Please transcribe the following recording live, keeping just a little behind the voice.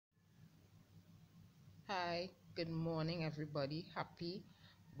Hi, good morning, everybody. Happy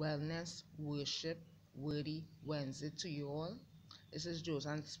Wellness Worship Worthy Wednesday to you all. This is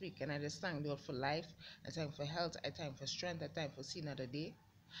Josan speaking. I just thank God for life. I thank for health. I thank for strength. I thank for seeing another day.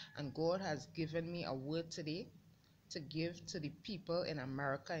 And God has given me a word today to give to the people in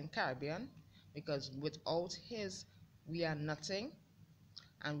America and Caribbean, because without His, we are nothing,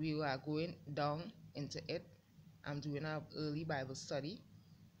 and we are going down into it. I'm doing an early Bible study,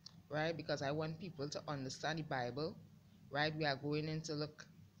 right? Because I want people to understand the Bible, right? We are going into look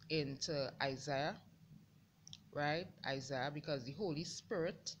into Isaiah, right? Isaiah, because the Holy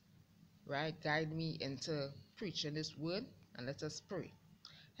Spirit, right, guide me into preaching this word. And let us pray.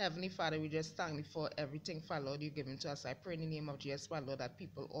 Heavenly Father, we just thank you for everything, Father Lord, you've given to us. I pray in the name of Jesus, Father Lord, that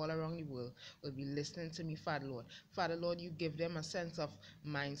people all around the world will be listening to me, Father Lord. Father Lord, you give them a sense of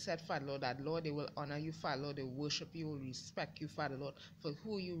mindset, Father Lord, that Lord, they will honor you, Father Lord, they will worship you, will respect you, Father Lord, for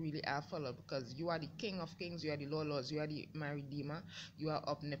who you really are, Father Lord, because you are the King of Kings, you are the Lord of Lords, you are my Redeemer, you are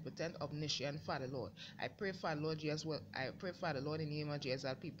omnipotent, omniscient, Father Lord. I pray, Father Lord, Jesus, I pray, Father Lord, in the name of Jesus,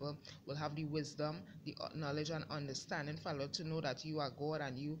 that people will have the wisdom, the knowledge and understanding, Father Lord, to know that you are God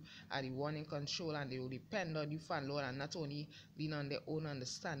and you are the one in control, and they will depend on you, Father Lord, and not only lean on their own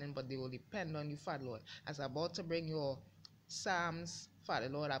understanding, but they will depend on you, Father Lord. As about to bring your Psalms, Father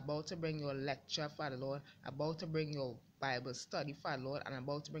Lord, about to bring your lecture, Father Lord, about to bring your Bible study, Father Lord, and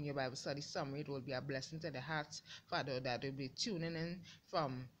about to bring your Bible study summary, it will be a blessing to the hearts, Father, that will be tuning in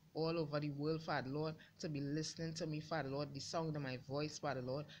from all over the world, Father Lord, to be listening to me, Father Lord, the sound of my voice, Father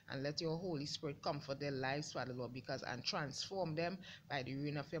Lord, and let your Holy Spirit comfort their lives, Father Lord, because and transform them by the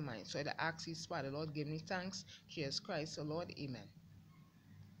renewing of your mind. So I ask you, Father Lord, give me thanks, Jesus Christ, the Lord, amen.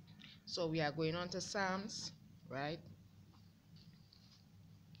 So we are going on to Psalms, right?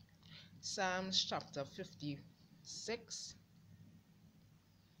 Psalms chapter 56.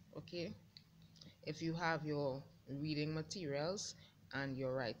 Okay, if you have your reading materials and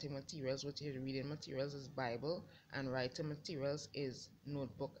your writing materials, what your reading materials is Bible and writing materials is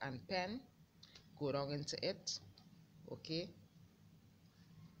notebook and pen, go down into it. Okay,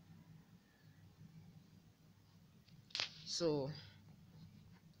 so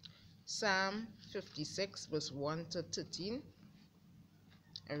Psalm 56 verse 1 to 13.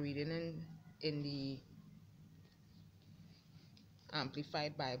 I'm reading in the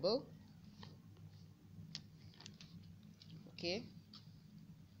Amplified Bible. Okay,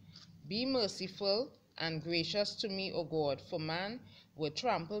 be merciful and gracious to me, O God, for man would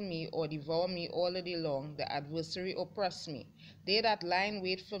trample me or devour me all the day long. The adversary oppress me. They that lie in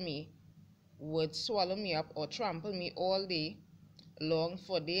wait for me would swallow me up or trample me all day long,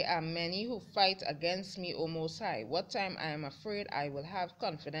 for there are many who fight against me, O Most High. What time I am afraid, I will have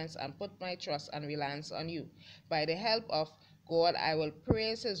confidence and put my trust and reliance on you. By the help of God, I will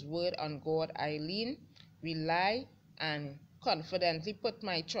praise his word. On God I lean, rely, and confidently put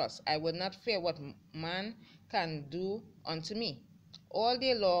my trust. I will not fear what man can do unto me. All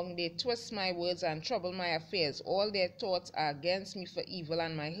day long they twist my words and trouble my affairs. All their thoughts are against me for evil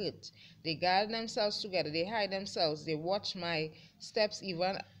and my hurt. They gather themselves together, they hide themselves, they watch my steps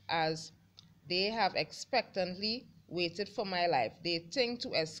even as they have expectantly waited for my life. They think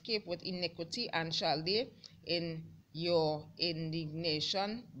to escape with iniquity, and shall they in your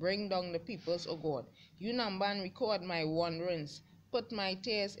indignation bring down the peoples, O God. You number and record my wanderings. Put my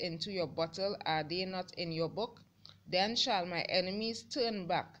tears into your bottle. Are they not in your book? Then shall my enemies turn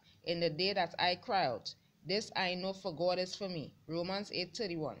back in the day that I cry out. This I know, for God is for me. Romans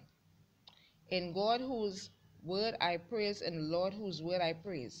 8:31. In God whose word I praise, in the Lord whose word I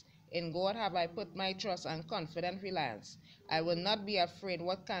praise. In God have I put my trust and confident reliance. I will not be afraid.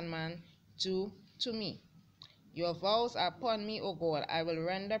 What can man do to me? Your vows are upon me, O God. I will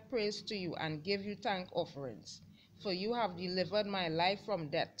render praise to you and give you thank offerings. For you have delivered my life from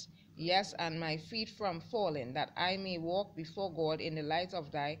death, yes, and my feet from falling, that I may walk before God in the light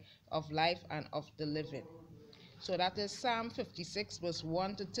of life and of the living. So that is Psalm 56 verse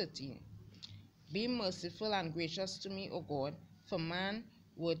 1 to 13. Be merciful and gracious to me, O God, for man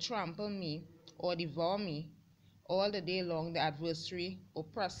would trample me or devour me all the day long. The adversary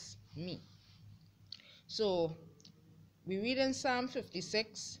oppress me. So we read in Psalm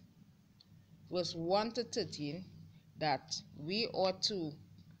 56 verse 1 to 13 that we ought to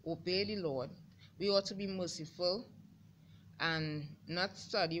obey the Lord. We ought to be merciful and not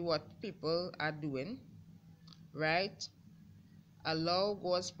study what people are doing, right? Allow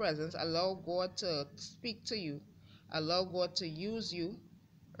God's presence, allow God to speak to you, allow God to use you,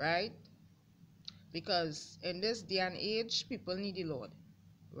 right? Because in this day and age, people need the Lord,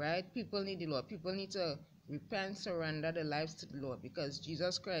 right? People need the Lord. People need to Repent, surrender their lives to the Lord, because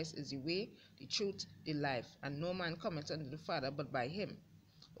Jesus Christ is the way, the truth, the life, and no man cometh unto the Father but by him.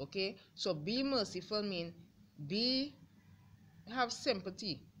 Okay, so be merciful mean have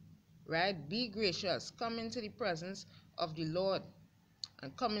sympathy, right? Be gracious. Come into the presence of the Lord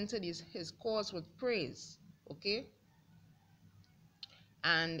and come into his cause with praise. Okay,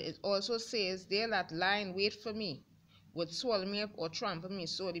 and it also says, they that lie in wait for me would swallow me up or trample me.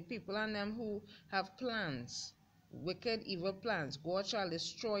 So the people and them who have plans, wicked, evil plans, God shall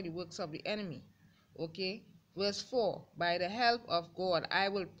destroy the works of the enemy. Okay, verse 4, by the help of God I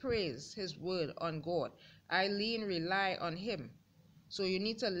will praise his word on God. I rely on him. So you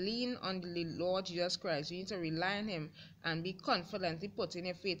need to lean on the Lord Jesus Christ. You need to rely on him and be confidently putting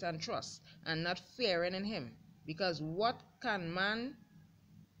your faith and trust and not fearing in him. Because what can man,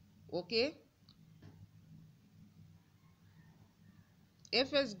 okay,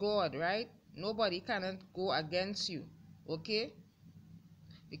 if it's God, right, nobody cannot go against you. Okay,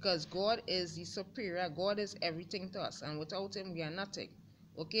 because God is the superior. God is everything to us, and without him we are nothing.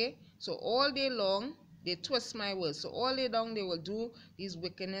 Okay, so all day long they twist my words. So all day long they will do these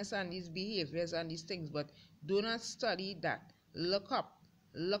wickedness and these behaviors and these things, but do not study that. Look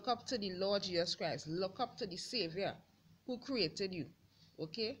up to the Lord Jesus Christ. Look up to the Savior who created you.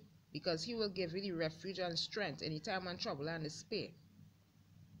 Okay, because he will give you the refuge and strength anytime in trouble and despair.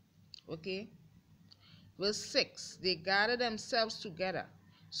 Okay, verse 6, they gather themselves together.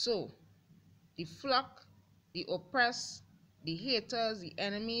 So the flock, the oppressed, the haters, the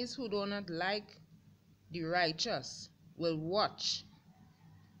enemies who do not like the righteous will watch,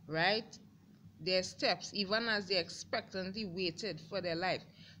 right, their steps, even as they expectantly waited for their life.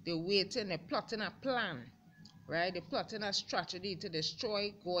 They're waiting, they're plotting a plan, right? They're plotting a strategy to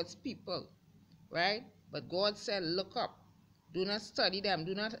destroy God's people, right? But God said, look up. Do not study them.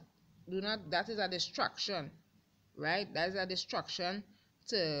 Do not, that is a distraction, right? That is a distraction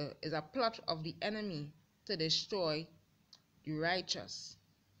is a plot of the enemy to destroy the righteous,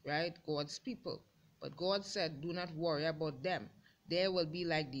 right? God's people. But God said, do not worry about them. They will be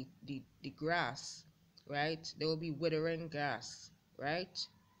like the grass, right? They will be withering grass, right?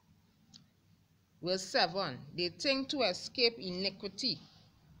 Verse 7, they think to escape iniquity,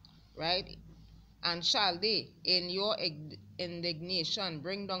 right? And shall they, in your indignation,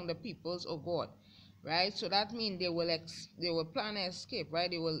 bring down the peoples of God, right? So that means they will plan an escape,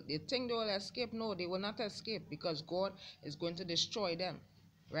 right? They think they will escape. No, they will not escape, because God is going to destroy them,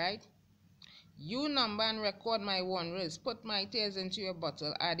 right? You number and record my wonders, put my tears into your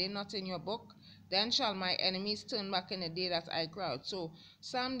bottle, are they not in your book? Then shall my enemies turn back in the day that I cry out. So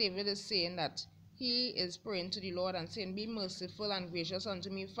Psalm David is saying that he is praying to the Lord and saying, be merciful and gracious unto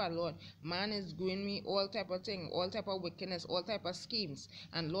me, Father Lord. Man is doing me all type of thing, all type of wickedness, all type of schemes.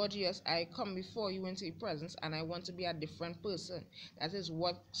 And Lord Jesus, I come before you into your presence and I want to be a different person. That is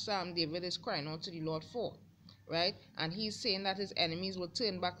what Psalm David is crying out to the Lord for. Right? And he's saying that his enemies will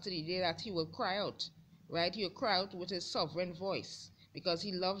turn back to the day that he will cry out. Right? He will cry out with his sovereign voice, because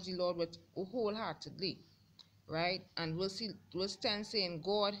he loves the Lord with wholeheartedly. Right? And verse 10 saying,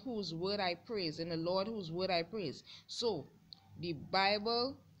 God whose word I praise, and the Lord whose word I praise. So the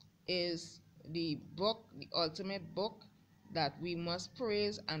Bible is the book, the ultimate book, that we must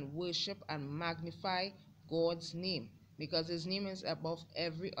praise and worship and magnify God's name, because his name is above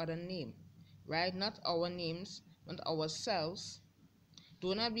every other name. Right? Not our names, not ourselves.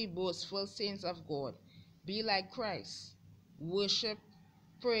 Do not be boastful, saints of God. Be like Christ. Worship,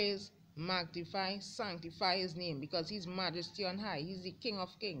 praise, magnify, sanctify his name, because he's majesty on high. He's the King of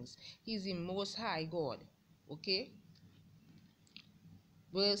kings. He's the most high God. Okay?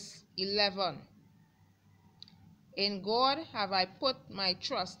 Verse 11. In God have I put my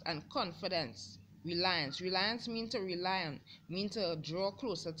trust and confidence. Reliance. Reliance means to rely on, means to draw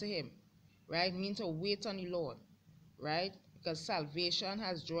closer to him. Right? Mean to wait on the Lord, right? Because salvation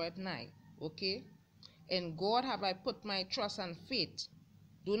has drawed nigh. Okay? In God have I put my trust and faith.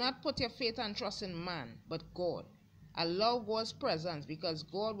 Do not put your faith and trust in man, but God. Allow God's presence, because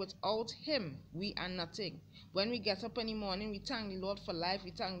God, without him, we are nothing. When we get up in the morning, we thank the Lord for life.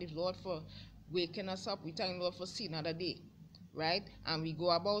 We thank the Lord for waking us up. We thank the Lord for seeing another day, right? And we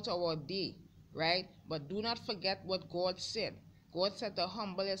go about our day, right? But do not forget what God said. God said to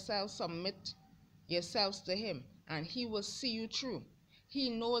humble yourselves, submit yourselves to him, and he will see you through. He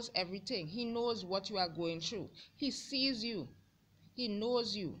knows everything. He knows what you are going through. He sees you. He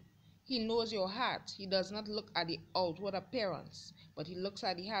knows you. He knows your heart. He does not look at the outward appearance, but he looks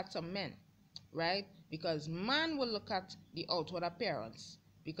at the hearts of men, right? Because man will look at the outward appearance,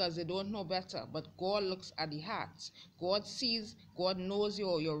 because they don't know better. But God looks at the heart. God sees, God knows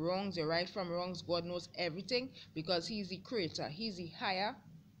your wrongs, your right from wrongs. God knows everything because He's the creator. He's the higher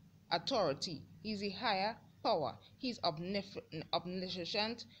authority. He's the higher power. He's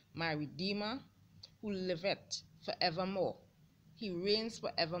omniscient, my Redeemer, who liveth forevermore. He reigns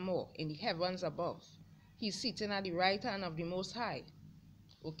forevermore in the heavens above. He's sitting at the right hand of the Most High.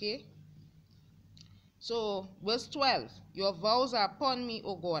 Okay? So, verse 12. Your vows are upon me,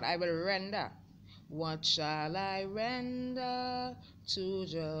 O God. I will render. What shall I render to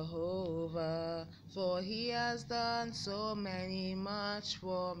Jehovah? For He has done so much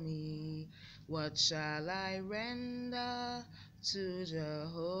for me. What shall I render to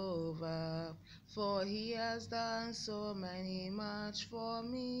Jehovah? For He has done so much for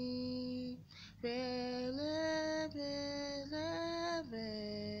me. Bele, bele,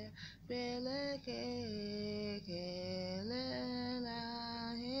 bele, bele, ke, ke, le,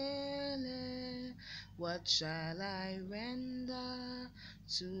 la, hele. What shall I render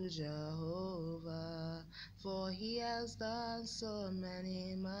to Jehovah? For He has done so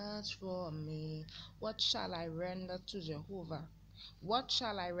much for me. What shall I render to Jehovah? What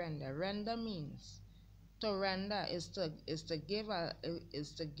shall I render? Render means to render is to give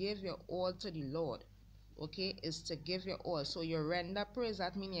your all to the Lord. Okay, is to give your all. So you render praise,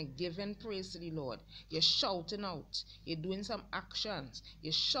 that means you're giving praise to the Lord. You're shouting out. You're doing some actions.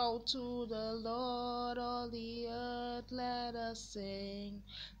 You shout to the Lord, all the earth, let us sing.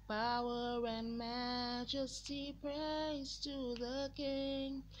 Power and majesty, praise to the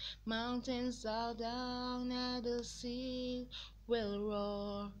King. Mountains bow down and the sea will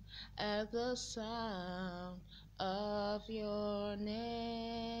roar at the sound of your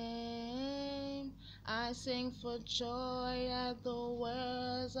name. I sing for joy at the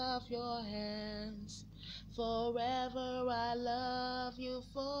words of your hands. Forever I love you,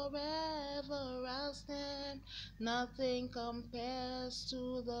 forever I'll stand. Nothing compares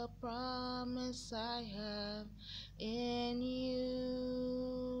to the promise I have in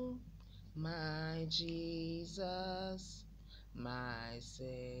you. My Jesus, my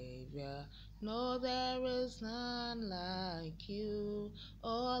Savior, no, there is none like you.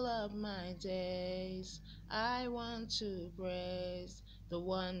 All of my days I want to praise the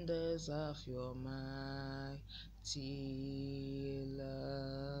wonders of your mighty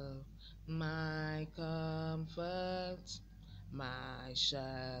love. My comfort, my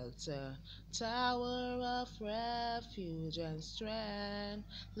shelter, tower of refuge and strength.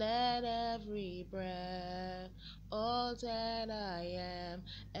 Let every breath, all that I am,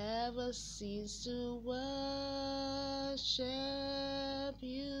 ever cease to worship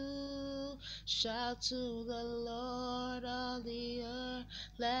you. Shout to the Lord, all the earth,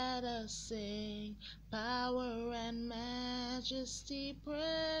 let us sing. Power and majesty,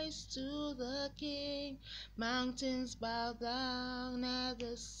 praise to the King. Mountains bow down and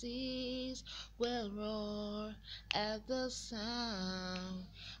the seas will roar at the sound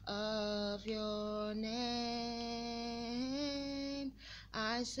of your name.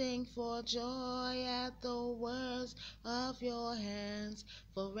 I sing for joy at the words of your hands.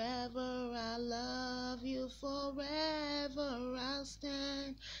 Forever I love you, forever I'll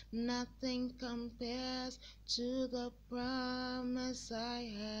stand. Nothing compares to the promise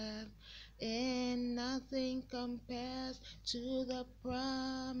I have. And nothing compares to the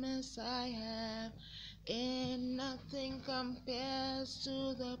promise I have. And nothing compares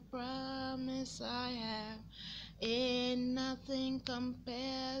to the promise I have. And nothing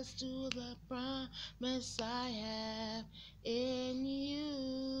compares to the promise I have in you.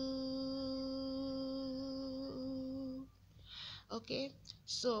 Okay,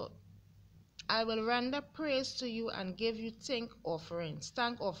 so I will render praise to you and give you thank offerings.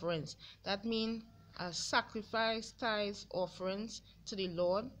 That means sacrifice, tithes, offerings to the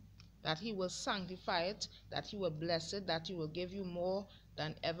Lord, that He will sanctify it, that He will bless it, that He will give you more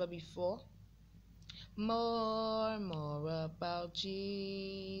than ever before. More about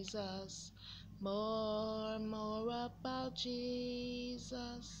Jesus. More about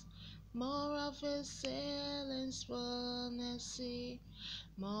Jesus. More of His silence, mercy.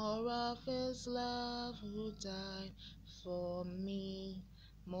 More of His love who died for me.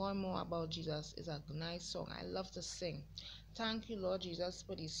 More about Jesus is a nice song. I love to sing. Thank you, Lord Jesus,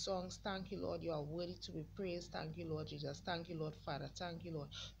 for these songs. Thank you, Lord. You are worthy to be praised. Thank you, Lord Jesus. Thank you, Lord Father. Thank you, Lord.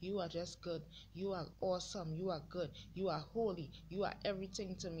 You are just good. You are awesome. You are good. You are holy. You are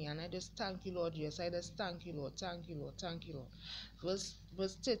everything to me. And I just thank you, Lord Jesus. I just thank you, Lord. Thank you, Lord. Thank you, Lord.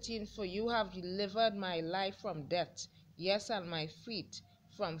 Verse 13, for you have delivered my life from death, yes, and my feet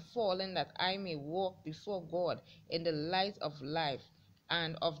from falling, that I may walk before God in the light of life.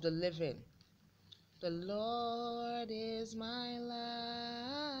 and of the living. The Lord is my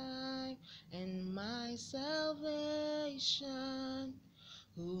life and my salvation.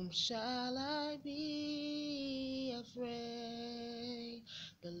 Whom shall I be afraid?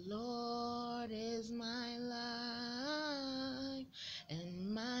 The Lord is my life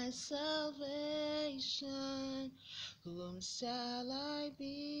and my salvation. Whom shall I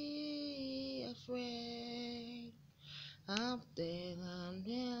be afraid? Up there, on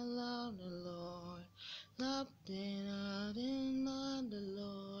the Lord. Up there, on the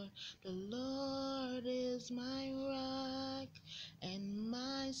Lord. The Lord is my rock and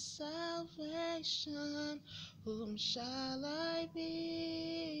my salvation. Whom shall I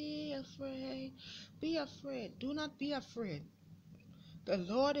be afraid? Be afraid. Do not be afraid. The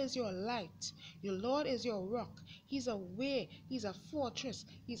Lord is your light. Your Lord is your rock. He's a way. He's a fortress.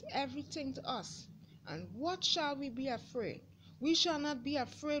 He's everything to us. And what shall we be afraid? We shall not be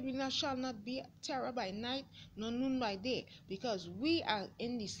afraid. We shall not be terror by night, nor noon by day, because we are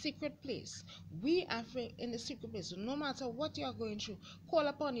in the secret place. We are in the secret place. So no matter what you are going through, call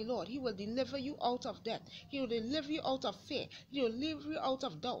upon the Lord. He will deliver you out of death. He will deliver you out of fear. He will deliver you out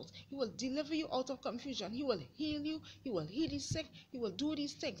of doubt. He will deliver you out of confusion. He will heal you. He will heal the sick. He will do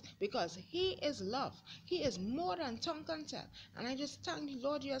these things because He is love. He is more than tongue can tell. And I just thank the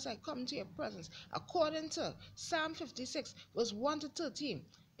Lord as I come into your presence. According to Psalm 56, verse 1 to 13,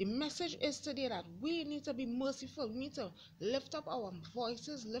 the message is today that we need to be merciful. We need to lift up our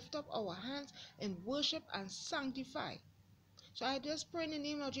voices, lift up our hands in worship and sanctify. So I just pray in the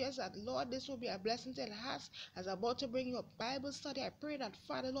name of Jesus that, Lord, this will be a blessing to the hearts as about to bring you a Bible study. I pray that,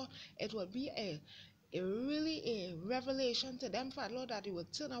 Father, Lord, it will be really a revelation to them, Father, Lord, that they will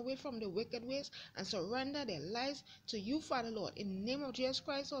turn away from the wicked ways and surrender their lives to you, Father, Lord. In the name of Jesus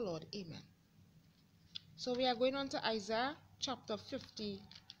Christ, oh Lord, amen. So we are going on to Isaiah chapter 50.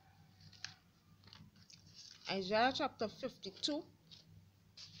 Isaiah chapter 52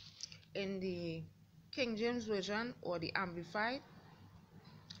 in the King James Version or the Amplified.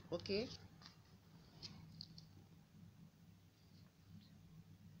 Okay.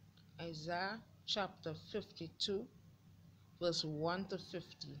 Isaiah chapter 52 verse 1 to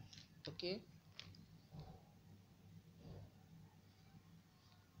 50. Okay.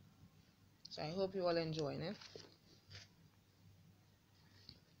 So I hope you all enjoying it.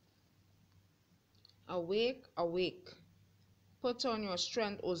 Awake, awake. Put on your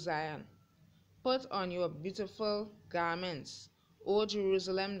strength, O Zion. Put on your beautiful garments, O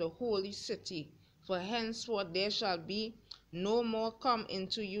Jerusalem, the holy city. For henceforth there shall be no more come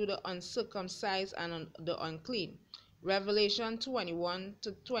into you the uncircumcised and the unclean. Revelation 21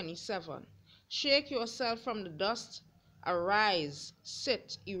 to 27. Shake yourself from the dust. Arise,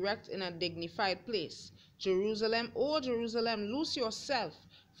 sit erect in a dignified place. Jerusalem, O Jerusalem, loose yourself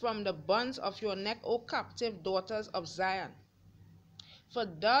from the bonds of your neck, O captive daughters of Zion. For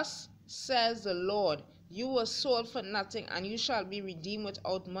thus says the Lord, you were sold for nothing, and you shall be redeemed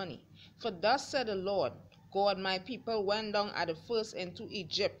without money. For thus said the Lord God, my people went down at the first into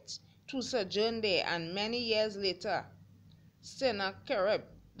Egypt, to sojourn there, and many years later Sennacherib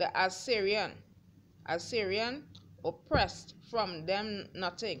the Assyrian oppressed from them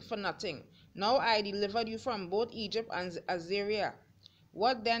for nothing. Now I delivered you from both Egypt and Assyria.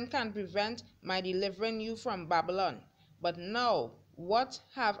 What then can prevent my delivering you from Babylon? But now, what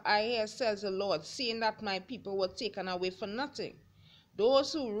have I here, says the Lord, seeing that my people were taken away for nothing?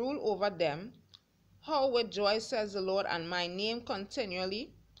 Those who rule over them, how with joy, says the Lord, and my name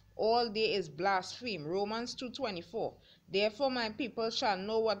continually all day is blasphemed. Romans 2:24. Therefore my people shall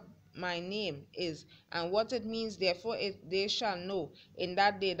know what my name is, and what it means. Therefore they shall know in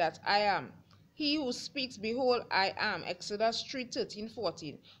that day that I am He who speaks. Behold, I am. Exodus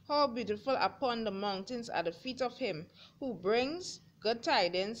 3:13-14. How beautiful upon the mountains are the feet of him who brings good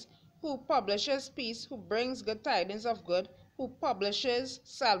tidings, who publishes peace, who brings good tidings of good, who publishes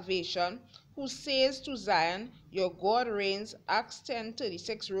salvation, who says to Zion, your God reigns. Acts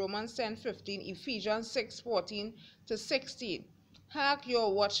 10:36, Romans 10:15, Ephesians 6:14-16. Hark,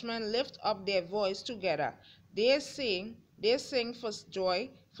 your watchmen lift up their voice together. They sing for joy,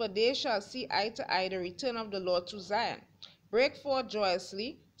 for they shall see eye to eye the return of the Lord to Zion. Break forth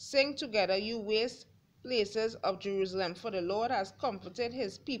joyously, sing together, you waste places of Jerusalem, for the Lord has comforted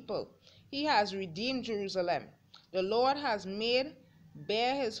his people. He has redeemed Jerusalem. The Lord has made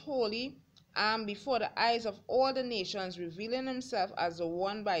bare his holy arm before the eyes of all the nations, revealing himself as the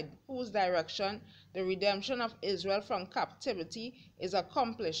one by whose direction the redemption of Israel from captivity is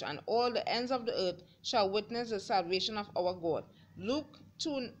accomplished, and all the ends of the earth shall witness the salvation of our God. Luke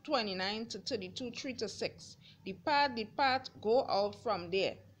 29 to 32, 3 to 6. Depart, depart, go out from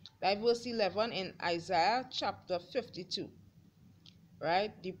there. That verse 11 in Isaiah chapter 52.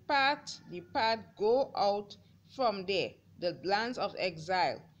 Right? Depart, depart, go out from there, the lands of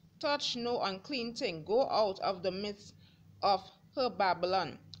exile. Touch no unclean thing. Go out of the midst of her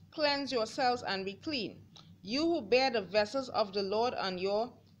Babylon. Cleanse yourselves and be clean, you who bear the vessels of the Lord on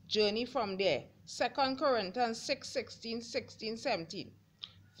your journey from there. 2 Corinthians 6, 16, 16, 17.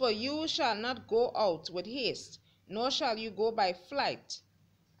 For you shall not go out with haste, nor shall you go by flight,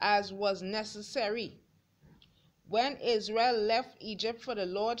 as was necessary when Israel left Egypt, for the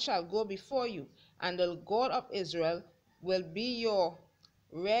Lord shall go before you, and the God of Israel will be your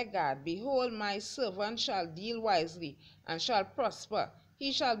rear guard. Behold, my servant shall deal wisely, and shall prosper.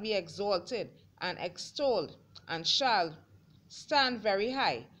 He shall be exalted and extolled, and shall stand very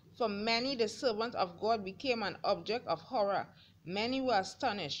high. For many the servant of God became an object of horror. Many were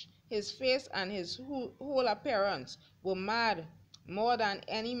astonished. His face and his whole appearance were mad, more than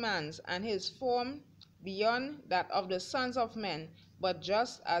any man's, and his form beyond that of the sons of men, but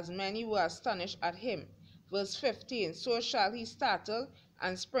just as many were astonished at him. Verse 15, so shall he startle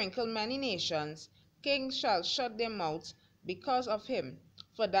and sprinkle many nations. Kings shall shut their mouths because of him.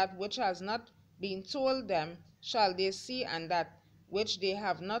 For that which has not been told them shall they see, and that which they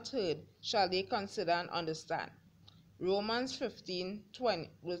have not heard shall they consider and understand. Romans 15,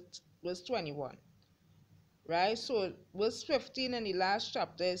 verse 21. Right? So verse 15 in the last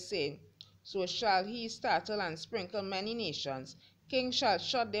chapter is saying, so shall he startle and sprinkle many nations. Kings shall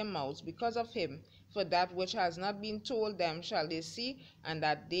shut their mouths because of him. For that which has not been told them shall they see, and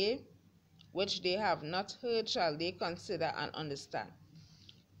that which they have not heard shall they consider and understand.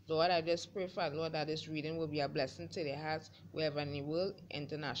 Lord, I just pray, Father Lord, that this reading will be a blessing to their hearts wherever in the world,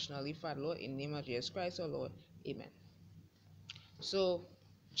 internationally, Father Lord, in the name of Jesus Christ, our Lord. Amen. So,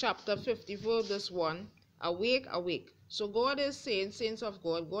 chapter 54, verse 1, awake, awake. So God is saying, saints of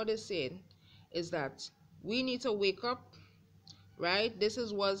God, God is saying, is that we need to wake up, right? This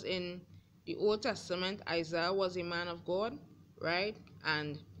was in the Old Testament. Isaiah was a man of God, right?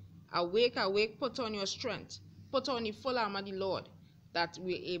 And awake, awake, put on your strength. Put on the full armor of the Lord, that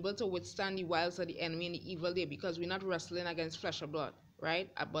we're able to withstand the wiles of the enemy in the evil day, because we're not wrestling against flesh or blood, right?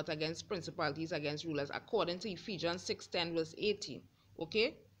 But against principalities, against rulers, according to Ephesians 6:10, verse 18,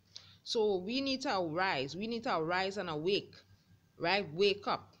 okay? So we need to arise. We need to arise and awake, right? Wake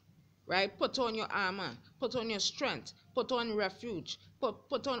up. Right? Put on your armor, put on your strength, put on refuge,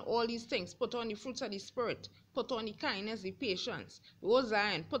 put on all these things, put on the fruits of the Spirit, put on the kindness, the patience. O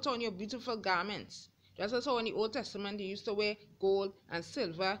Zion, put on your beautiful garments. Just as how in the Old Testament they used to wear gold and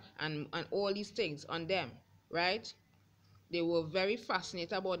silver and all these things on them, right? They were very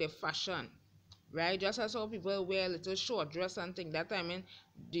fascinated about their fashion, right? Just as how people wear a little short dress and things, that time in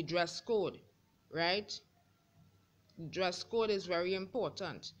the dress code, right? Dress code is very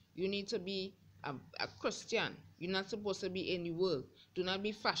important. You need to be a Christian. You're not supposed to be in the world. Do not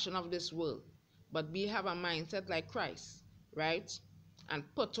be fashion of this world, but have a mindset like Christ, right? And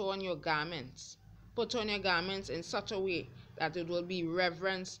put on your garments. Put on your garments in such a way that it will be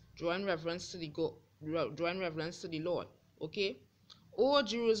reverence, drawing reverence to the Lord. Okay? O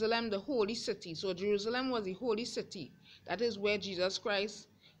Jerusalem, the holy city. So Jerusalem was the holy city. That is where Jesus Christ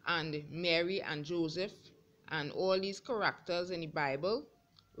and Mary and Joseph and all these characters in the Bible,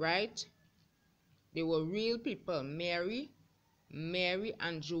 right? They were real people. Mary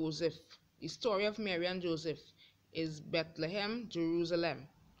and Joseph. The story of Mary and Joseph is Bethlehem, Jerusalem.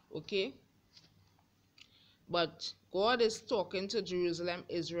 Okay? But God is talking to Jerusalem,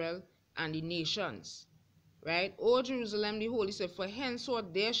 Israel, and the nations. Right? O Jerusalem, the holy city, for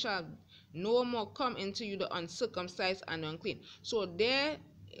henceforth there shall no more come into you the uncircumcised and unclean. So there,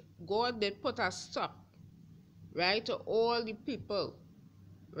 God did put a stop, right, to all the people,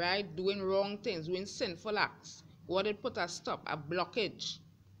 right, doing wrong things, doing sinful acts. God did put a stop, a blockage,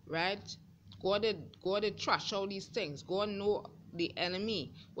 right? God did trash all these things. God knew the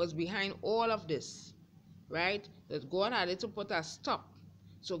enemy was behind all of this, right? That God had to put a stop.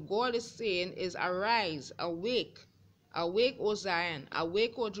 So God is saying is, arise, awake, awake, O Zion,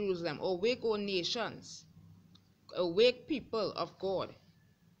 awake, O Jerusalem, awake, O nations, awake, people of God,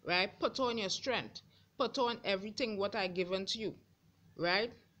 right? Put on your strength, put on everything what I given to you,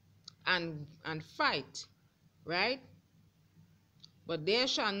 right? And fight, right? But there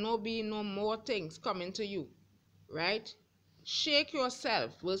shall be no more things coming to you, right? Shake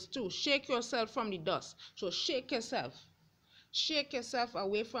yourself, verse 2, shake yourself from the dust. So shake yourself. Shake yourself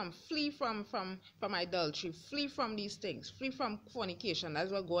away from, flee from idolatry, flee from these things, flee from fornication.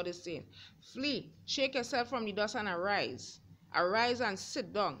 That's what God is saying. Flee, shake yourself from the dust and arise, Arise and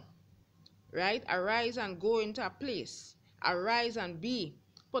sit down, right? Arise and go into a place. Arise and be.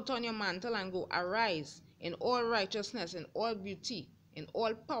 Put on your mantle and go. Arise in all righteousness, in all beauty, in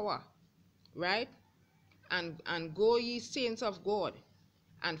all power, right? And go, ye saints of God,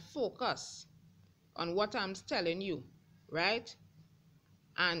 and focus on what I'm telling you, right?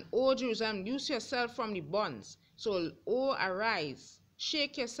 And O Jerusalem, loose yourself from the bonds. So, oh, arise,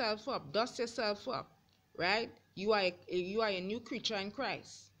 shake yourself up, dust yourself up, right? You are a new creature in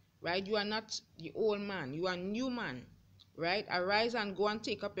Christ, right? You are not the old man, you are a new man, right? Arise and go and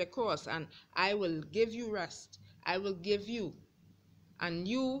take up your cross, and I will give you rest. I will give you a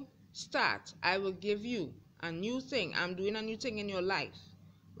new start. I will give you a new thing. I'm doing a new thing in your life,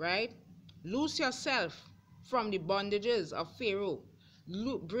 right? Loose yourself from the bondages of Pharaoh.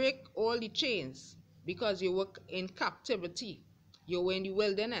 Break all the chains, because you were in captivity. You were in the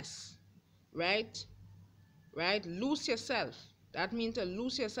wilderness, right? Right? Loose yourself. That means to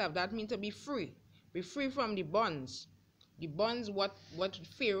loose yourself. That means to be free. Be free from the bonds. The bonds, what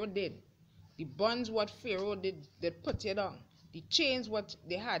Pharaoh did. The bonds, what Pharaoh did, they put you down. The chains, what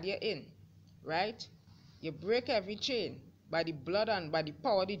they had you in, right? You break every chain by the blood and by the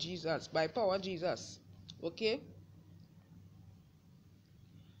power of Jesus, by power of Jesus, okay?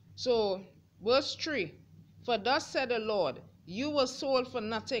 So, verse 3, for thus said the Lord, you were sold for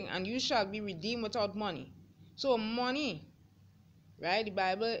nothing, and you shall be redeemed without money. So, money, right? The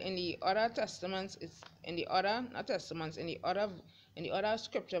Bible in the other testaments, it's in the other, not testaments, in the other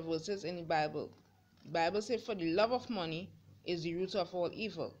scripture verses in the Bible says, for the love of money is the root of all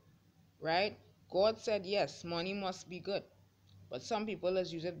evil, right? God said, yes, money must be good, but some people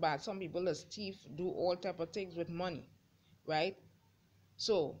just use it bad. Some people just thief, do all type of things with money, right?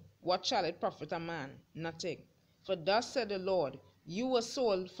 So, what shall it profit a man? Nothing. For thus said the Lord, you were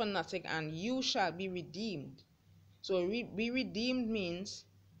sold for nothing, and you shall be redeemed. So, be redeemed means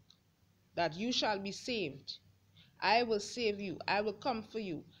that you shall be saved. I will save you. I will come for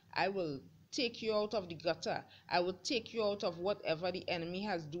you. I will take you out of the gutter. I will take you out of whatever the enemy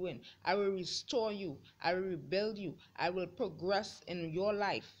has doing. I will restore you. I will rebuild you. I will progress in your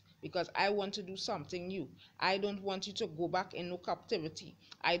life, because I want to do something new. I don't want you to go back in no captivity.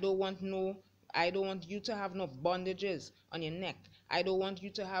 I don't want you to have no bondages on your neck. I don't want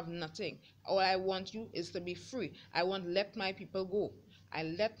you to have nothing. All I want you is to be free. I want let my people go. I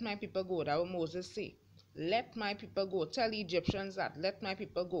let my people go. That what Moses say. Let my people go. Tell the Egyptians that. Let my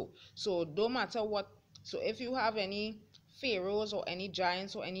people go. So don't matter what. So if you have any pharaohs or any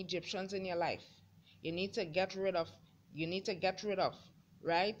giants or any Egyptians in your life, you need to get rid of. You need to get rid of.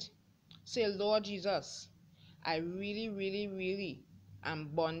 Right? Say, Lord Jesus, I really, really, really am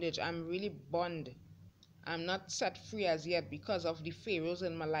bondage. I'm really bond. I'm not set free as yet because of the pharaohs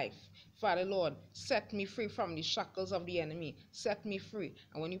in my life. Father Lord, set me free from the shackles of the enemy. Set me free.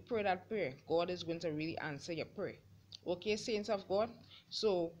 And when you pray that prayer, God is going to really answer your prayer. Okay, saints of God?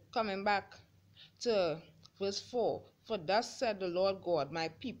 So, coming back to verse 4. For thus said the Lord God, my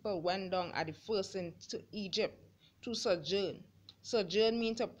people went down at the first into Egypt to sojourn. Sojourn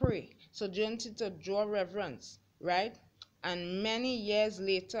means to pray. Sojourn to draw reverence, right? And many years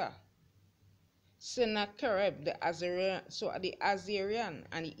later, Sennacherib, the Assyrian, so the Assyrian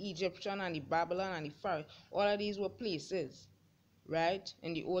and the Egyptian and the Babylon and the Pharaoh, all of these were places, right,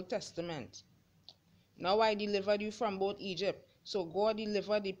 in the Old Testament. Now I delivered you from both Egypt. So God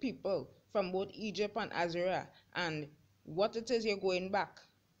delivered the people from both Egypt and Assyria. And what it is you're going back.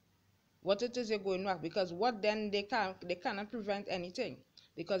 What it is you're going back. Because what then they cannot prevent anything.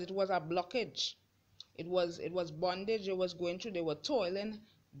 Because it was a blockage. It was bondage they was going through. They were toiling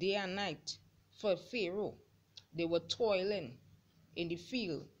day and night for Pharaoh. They were toiling in the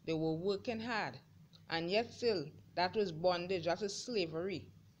field. They were working hard. And yet still, that was bondage. That is slavery.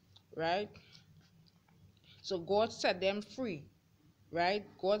 Right? So God set them free. Right?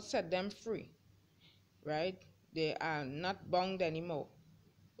 God set them free. Right? They are not bound anymore.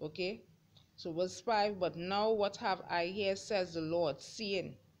 Okay? So verse 5, but now what have I here, says the Lord,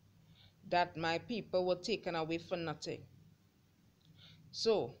 seeing that my people were taken away for nothing.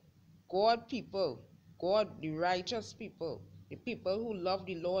 So, God people, God, the righteous people, the people who love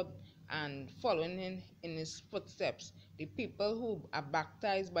the Lord and following in his footsteps, the people who are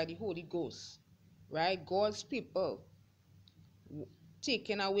baptized by the Holy Ghost, right? God's people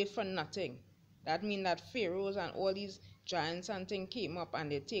taken away for nothing. That means that pharaohs and all these giants and things came up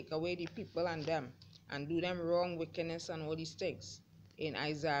and they take away the people and them and do them wrong, wickedness and all these things in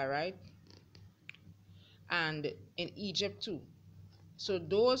Isaiah, right? And in Egypt too. So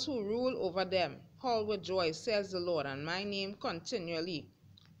those who rule over them call with joy, says the Lord, and my name continually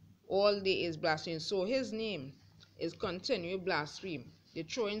all day is blasphemed. So his name is continue blaspheme. They're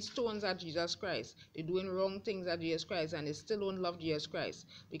throwing stones at Jesus Christ. They're doing wrong things at Jesus Christ, and they still don't love Jesus Christ,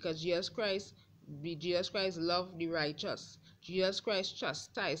 because Jesus Christ loves the righteous. Jesus Christ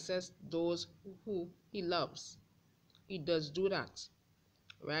chastises those who he loves. He does do that,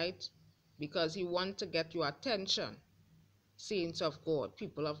 right? Because he wants to get your attention, saints of God,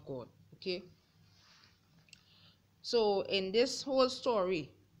 people of God, okay? So in this whole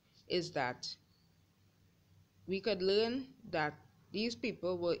story is that we could learn that these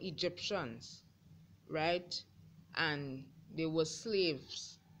people were Egyptians, right? And they were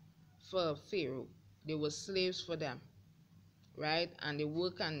slaves for Pharaoh. They were slaves for them, right? And they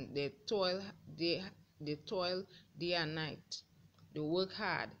work and they toil, they toil day and night. They work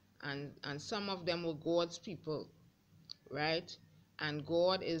hard, and some of them were God's people, right? And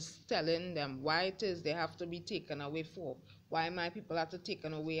God is telling them why it is they have to be taken away for. Why my people have to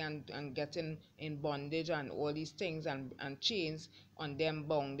taken away and get in bondage and all these things, and chains on them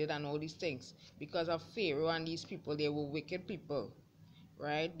bounded and all these things. Because of Pharaoh and these people, they were wicked people,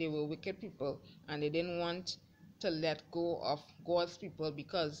 right? They were wicked people, and they didn't want to let go of God's people,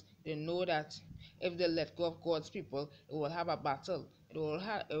 because they know that if they let go of God's people, it will have a battle. It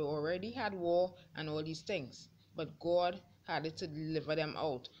already had war and all these things. But God had to deliver them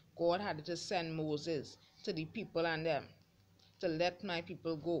out. God had to send Moses to the people and them to let my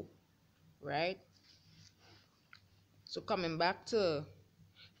people go, right? So coming back to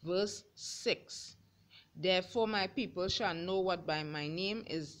verse 6. Therefore my people shall know what by my name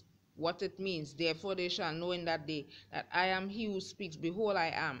is, what it means. Therefore they shall know in that day that I am he who speaks. Behold,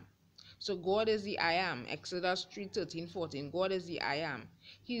 I am. So God is the I am. Exodus 3:13-14. God is the I am.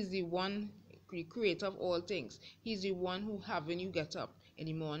 He is the one, the creator of all things. He's the one who having you get up in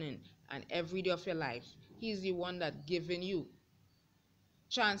the morning and every day of your life. He's the one that giving you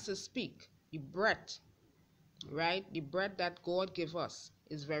chance to speak. The breath, right? The breath that God give us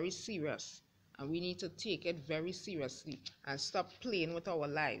is very serious, and we need to take it very seriously and stop playing with our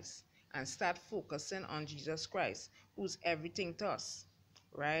lives and start focusing on Jesus Christ, who's everything to us,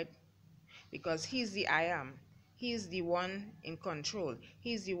 right? Because he's the I am. He's the one in control.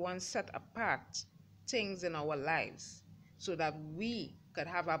 He's the one set apart things in our lives so that we could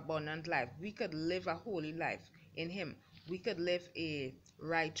have abundant life. We could live a holy life in him. We could live a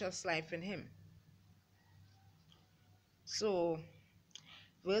righteous life in him. So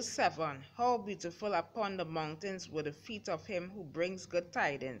verse 7, how beautiful upon the mountains were the feet of him who brings good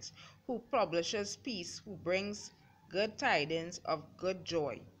tidings, who publishes peace, who brings good tidings of good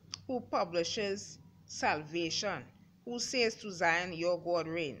joy, who publishes salvation, who says to Zion, your God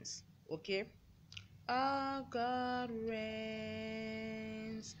reigns. Okay? Our God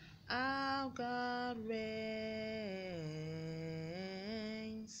reigns, our God reigns,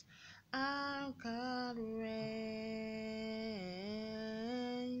 our God reigns,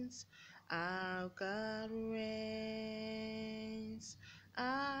 our God reigns,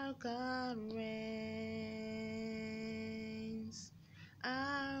 our God reigns,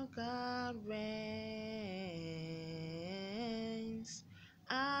 our God reigns,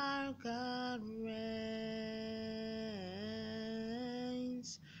 our God reigns,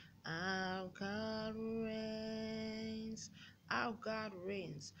 our God reigns, our God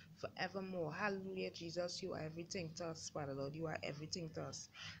reigns forevermore. Hallelujah, Jesus, you are everything to us, Father Lord. You are everything to us.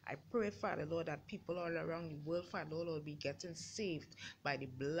 I pray, Father Lord, that people all around the world, Father Lord, will be getting saved by the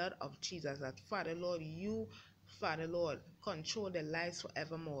blood of Jesus. That, Father Lord, you, Father Lord, control their lives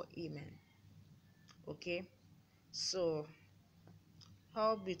forevermore. Amen. Okay? So,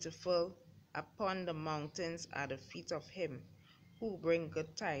 how beautiful upon the mountains are the feet of him who bring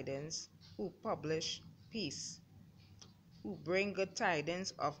good tidings, who publish peace, who bring good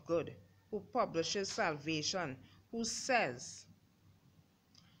tidings of good, who publishes salvation, who says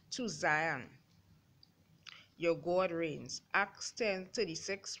to Zion, your God reigns. Acts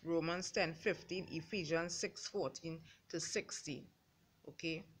 10:36, Romans 10:15, Ephesians 6:14-16.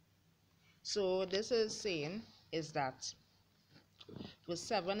 Okay? So this is saying is that verse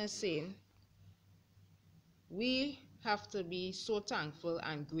 7 is saying we have to be so thankful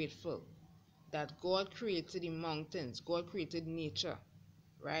and grateful that God created the mountains. God created nature,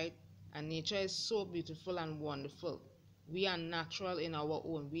 right? And nature is so beautiful and wonderful. We are natural in our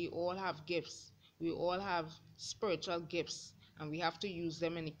own. We all have gifts. We all have spiritual gifts, and we have to use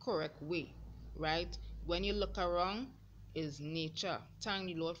them in the correct way, right? When you look around, is nature. Thank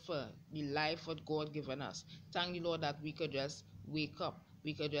the Lord for the life that God given us. Thank the Lord that we could just wake up.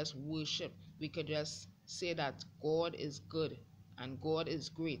 We could just worship. We could just say that God is good and God is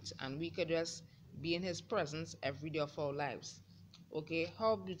great, and we could just be in his presence every day of our lives. Okay,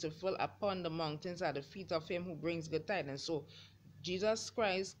 how beautiful upon the mountains are the feet of him who brings good tidings. So Jesus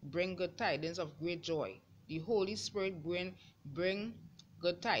Christ bring good tidings of great joy. The Holy Spirit bring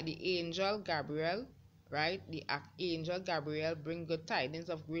good tidings. The angel Gabriel, right? The angel Gabriel bring good tidings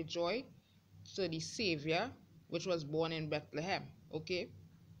of great joy to the Savior, which was born in Bethlehem. Okay,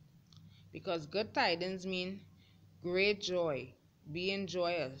 because good tidings mean great joy, being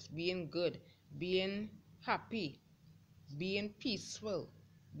joyous, being good, being happy, being peaceful,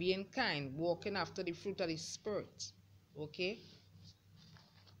 being kind, walking after the fruit of the Spirit. Okay?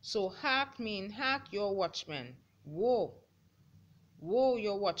 So hark mean hark your watchmen. Whoa, whoa,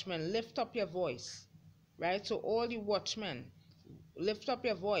 your watchmen, lift up your voice. Right? So all the watchmen, lift up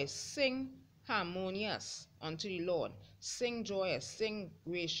your voice, sing harmonious unto the Lord, sing joyous, sing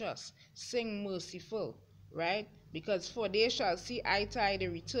gracious, sing merciful, right? Because for they shall see eye to eye the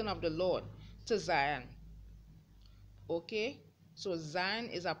return of the Lord to Zion. Okay, so Zion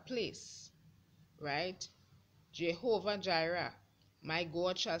is a place, right? Jehovah Jireh, my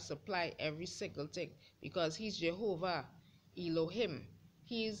God shall supply every single thing, because he's Jehovah Elohim,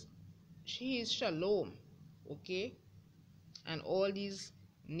 he's Shalom. Okay, and all these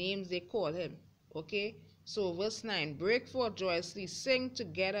names they call him. Okay, so verse 9, break forth joyously, sing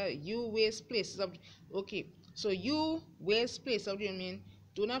together, you waste places of. Okay, so you waste places of, you mean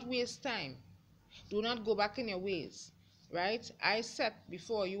do not waste time, do not go back in your ways, right? I set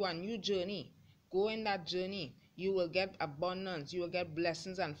before you a new journey. Go in that journey. You will get abundance, you will get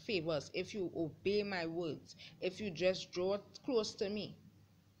blessings and favors if you obey my words, if you just draw close to me.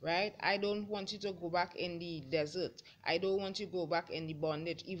 Right? I don't want you to go back in the desert. I don't want you to go back in the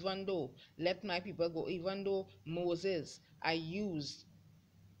bondage. Even though, let my people go. Even though Moses, I used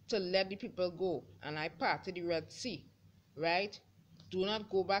to let the people go, and I parted the Red Sea. Right? Do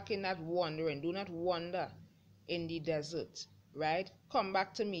not go back in that wandering. Do not wander in the desert. Right? Come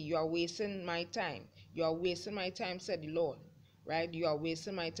back to me. You are wasting my time. You are wasting my time, said the Lord. Right? You are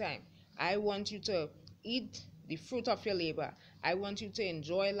wasting my time. I want you to eat the fruit of your labor. I want you to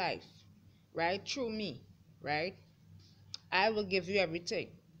enjoy life, right? Through me, right? I will give you everything,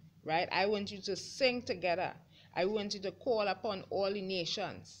 right? I want you to sing together. I want you to call upon all the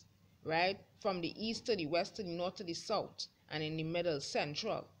nations, right? From the east to the west to the north to the south, and in the middle,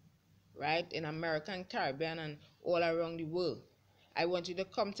 central, right? In America and Caribbean and all around the world. I want you to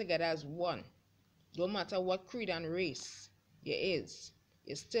come together as one. Don't matter what creed and race you is,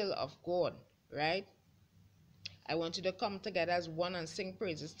 you're still of God, right? I want you to come together as one and sing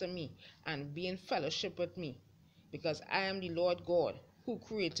praises to me and be in fellowship with me, because I am the Lord God who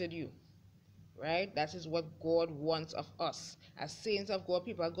created you. Right? That is what God wants of us. As saints of God,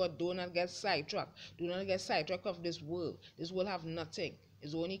 people of God, do not get sidetracked. Do not get sidetracked of this world. This world have nothing.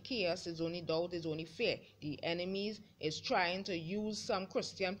 It's only chaos, it's only doubt, it's only fear. The enemy is trying to use some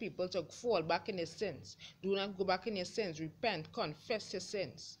Christian people to fall back in their sins. Do not go back in your sins. Repent, confess your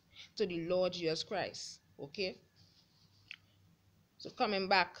sins to the Lord Jesus Christ. Okay? So coming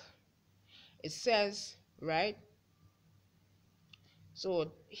back, it says, right?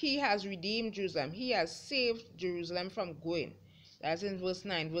 So he has redeemed Jerusalem. He has saved Jerusalem from going. That's in verse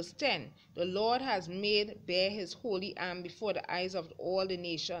 9. Verse 10, the Lord has made bare his holy arm before the eyes of all the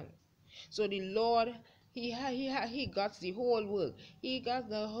nations. So the Lord, he got the whole world. He got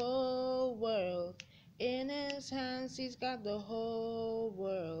the whole world in his hands. He's got the whole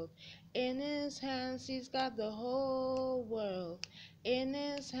world in his hands. He's got the whole world in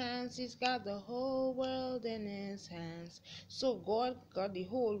his hands. He's got the whole world in his hands. So God got the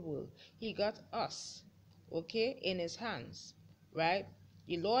whole world. He got us, okay, in his hands, right?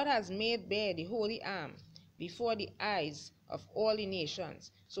 The Lord has made bare the holy arm before the eyes of all the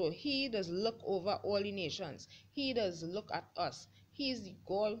nations. So he does look over all the nations. He does look at us. He is the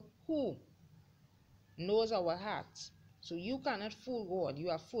God who knows our hearts. So you cannot fool God.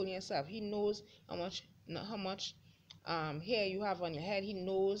 You are fooling yourself. He knows how much hair you have on your head. He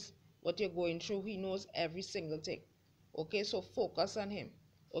knows what you're going through. He knows every single thing. Okay, so focus on him.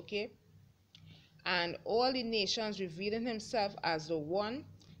 Okay, and all the nations revealing himself as the one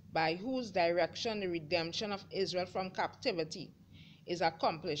by whose direction the redemption of Israel from captivity is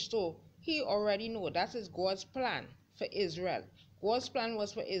accomplished. So he already know that is God's plan for Israel. God's plan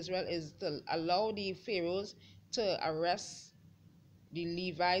was for Israel is to allow the pharaohs to arrest the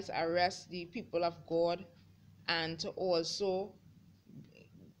Levites, arrest the people of God, and to also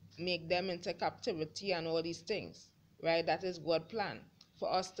make them into captivity and all these things, right? That is God's plan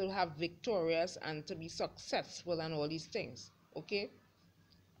for us to have victorious and to be successful and all these things. Okay,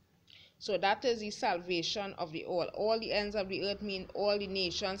 so that is the salvation of the all the ends of the earth, mean all the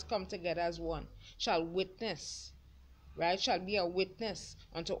nations come together as one, shall witness right, shall be a witness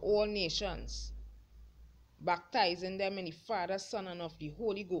unto all nations, baptizing them in the Father, Son, and of the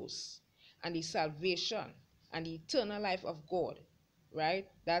Holy Ghost, and the salvation and the eternal life of God, right?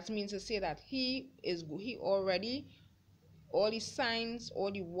 That means to say that he already, all the signs,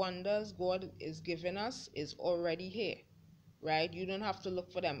 all the wonders God is giving us is already here, right? You don't have to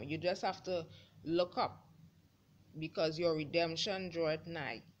look for them. You just have to look up, because your redemption draweth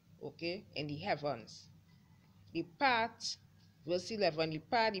nigh, okay, in the heavens. Depart, verse 11,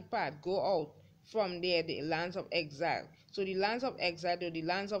 depart, go out from there, the lands of exile. So the lands of exile are the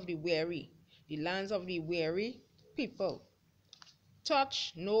lands of the weary people.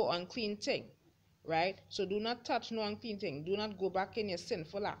 Touch no unclean thing, right? So do not touch no unclean thing. Do not go back in your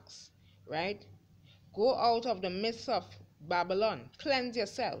sinful acts, right? Go out of the midst of Babylon. Cleanse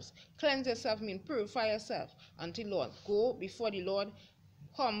yourselves. Cleanse yourself means purify yourself unto Lord. Go before the Lord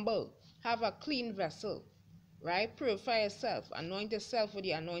humble. Have a clean vessel, right? Purify yourself. Anoint yourself with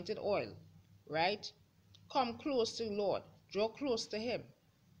the anointed oil, right? Come close to the Lord. Draw close to him,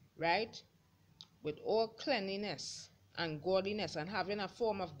 right? With all cleanliness and godliness, and having a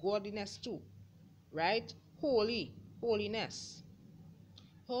form of godliness too, right? Holiness.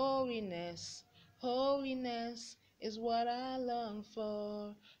 Holiness, holiness is what I long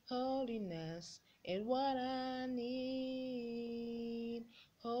for. Holiness is what I need.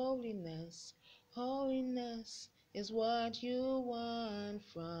 Holiness, holiness is what you want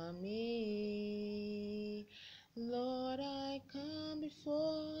from me. Lord, I come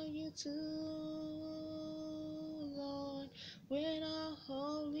before you too, Lord, with a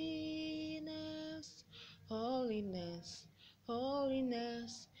holiness, holiness.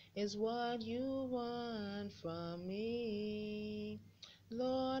 Holiness is what you want from me.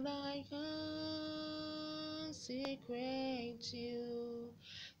 Lord, I consecrate you.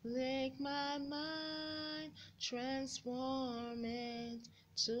 Make my mind transform it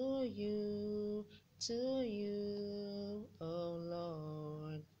to you, oh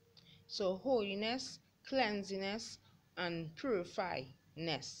Lord. So holiness, cleanliness, and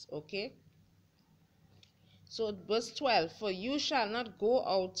purifyness, okay? So verse 12, for you shall not go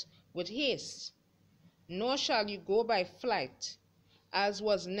out with haste, nor shall you go by flight, as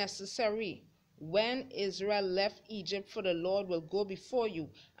was necessary when Israel left Egypt, for the Lord will go before you,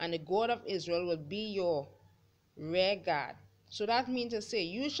 and the God of Israel will be your rear guard. So that means to say,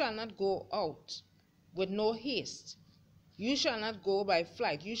 you shall not go out with no haste. You shall not go by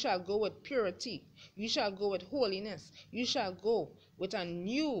flight. You shall go with purity. You shall go with holiness. You shall go with a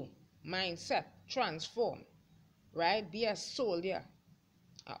new mindset, transformed. Right? Be a soldier,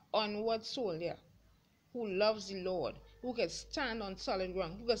 an onward soldier who loves the Lord, who can stand on solid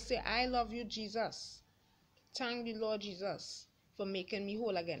ground, who can say, I love you, Jesus. Thank the Lord Jesus for making me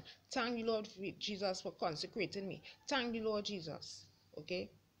whole again. Thank the Lord Jesus for consecrating me. Thank the Lord Jesus.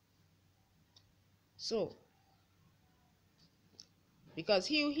 Okay? So, because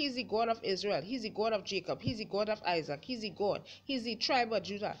he's the God of Israel, he's the God of Jacob, he's the God of Isaac, he's the God, he's the tribe of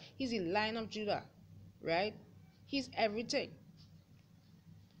Judah, he's the Lion of Judah, right? He's everything.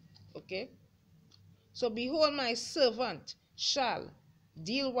 Okay? So behold, my servant shall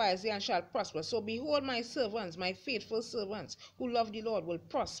deal wisely and shall prosper. So behold, my servants, my faithful servants who love the Lord will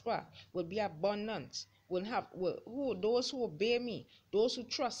prosper, will be abundant, those who obey me, those who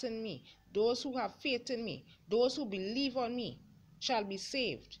trust in me, those who have faith in me, those who believe on me shall be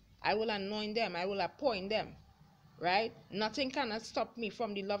saved. I will anoint them, I will appoint them, right? Nothing cannot stop me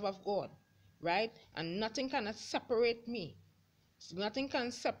from the love of God, right? And nothing cannot separate me. Nothing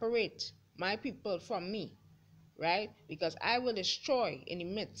can separate my people from me, right? Because I will destroy in the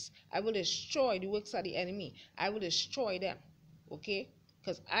midst. I will destroy the works of the enemy. I will destroy them, okay?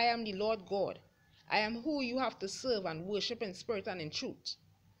 Because I am the Lord God. I am who you have to serve and worship in spirit and in truth,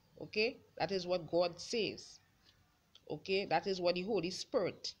 okay? That is what God says, okay? That is what the Holy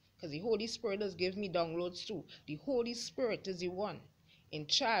Spirit, because the Holy Spirit does give me downloads too. The Holy Spirit is the one in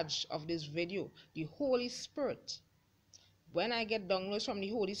charge of this video. The Holy Spirit. When I get downloads from the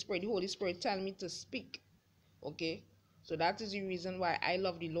Holy Spirit tells me to speak. Okay? So that is the reason why I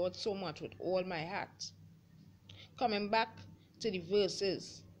love the Lord so much with all my heart. Coming back to the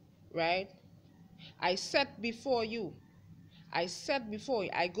verses, right? I set before you. I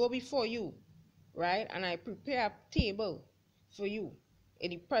go before you, right? And I prepare a table for you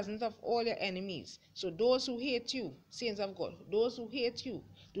in the presence of all your enemies. So those who hate you, saints of God, those who hate you,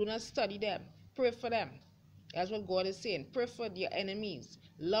 do not study them. Pray for them. That's what God is saying. Pray for your enemies.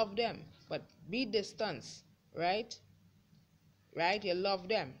 Love them, but be distant, right? Right? You love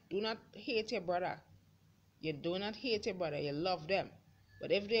them. Do not hate your brother. You do not hate your brother. You love them.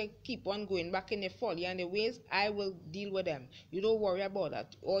 But if they keep on going back in their folly and their ways, I will deal with them. You don't worry about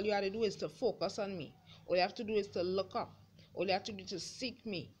that. All you have to do is to focus on me. All you have to do is to look up. All you have to do is to seek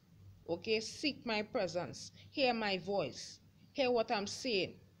me. Okay? Seek my presence. Hear my voice. Hear what I'm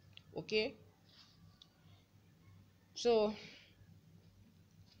saying. Okay? So,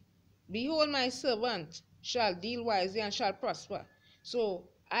 behold, my servant shall deal wisely and shall prosper. So,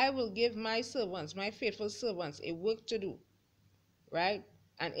 I will give my servants, my faithful servants, a work to do. Right?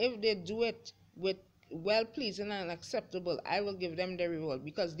 And if they do it with well-pleasing and acceptable, I will give them the reward,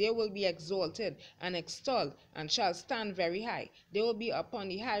 because they will be exalted and extolled and shall stand very high. They will be upon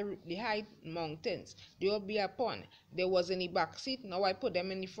the high mountains. They will be upon. There was in the back seat, now I put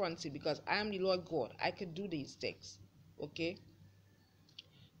them in the front seat, because I am the Lord God. I could do these things. Okay?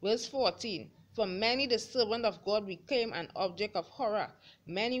 Verse 14. For many the servant of God became an object of horror.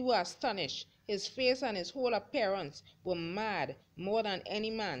 Many were astonished. His face and his whole appearance were mad more than any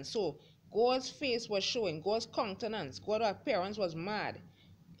man. So God's face was showing, God's countenance, God's appearance was mad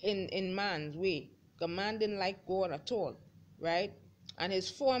in man's way. The man didn't like God at all, right? And his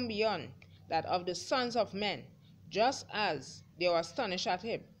form beyond that of the sons of men, just as they were astonished at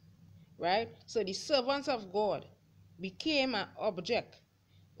him, right? So the servants of God became an object.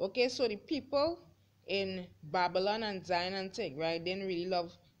 Okay, so the people in Babylon and Zion and thing, right, didn't really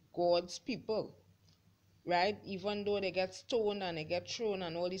love God's people, right? Even though they get stoned and they get thrown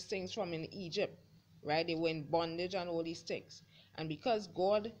and all these things from in Egypt, right? They were in bondage and all these things. And because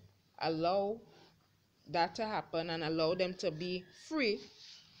God allowed that to happen and allowed them to be free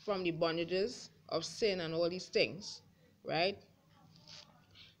from the bondages of sin and all these things, right?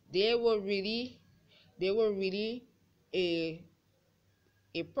 They were really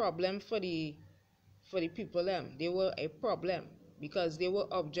a problem for the people them. They were a problem because they were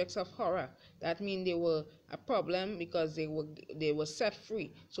objects of horror. That means they were a problem because they were set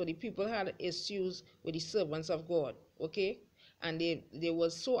free. So the people had issues with the servants of God, okay? And they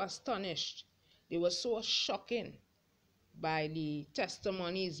were so astonished. They were so shocking by the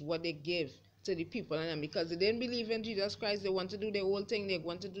testimonies what they gave to the people, and because they didn't believe in Jesus Christ, they wanted to do their whole thing.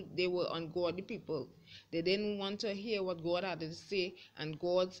 They were ungodly people. They didn't want to hear what God had to say and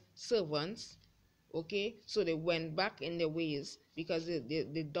God's servants. Okay, so they went back in their ways because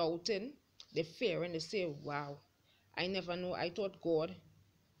they doubting, they fearing. They say, wow, I never know. I thought God,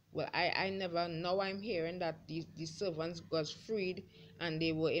 well, I never, now I'm hearing that these servants got freed and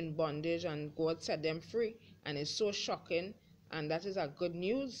they were in bondage and God set them free, and it's so shocking. And that is a good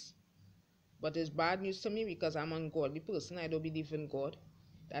news, but it's bad news to me because I'm an ungodly person. I don't believe in God.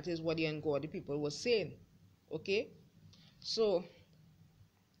 That is what the ungodly people were saying. Okay, so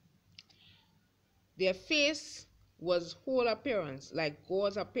their face was whole appearance like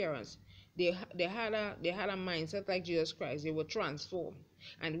God's appearance. They had a mindset like Jesus Christ. They were transformed,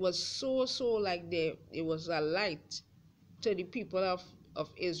 and it was so like it was a light to the people of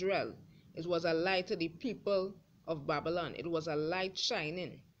Israel. It was a light to the people of Babylon. It was a light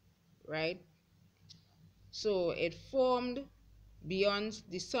shining, right? So it formed beyond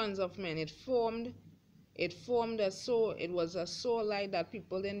the sons of men. It formed a soul. It was a soul light that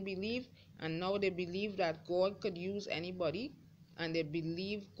people didn't believe, and now they believe that God could use anybody, and they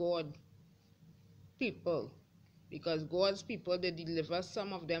believe God people, because God's people, they deliver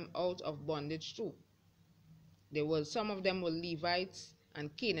some of them out of bondage too. Some of them were Levites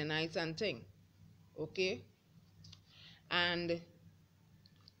and Canaanites and thing. Okay, and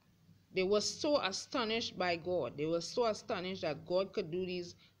they were so astonished by God. They were so astonished that God could do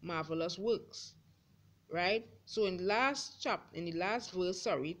these marvelous works. Right? So in the last verse,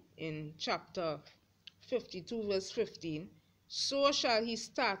 in chapter 52, verse 15, so shall he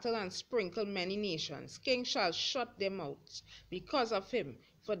startle and sprinkle many nations. Kings shall shut their mouths because of him,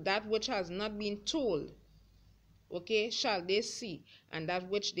 for that which has not been told, okay, shall they see, and that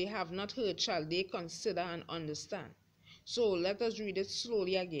which they have not heard shall they consider and understand. So let us read it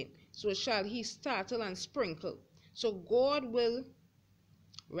slowly again. So shall he startle and sprinkle. So God will,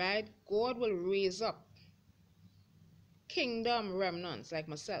 right? God will raise up kingdom remnants like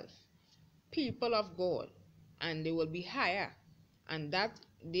myself, people of God, and they will be higher, and that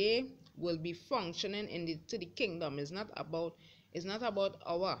they will be functioning to the kingdom. It's not about it's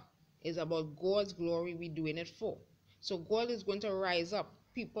about God's glory. We're doing it for. So God is going to rise up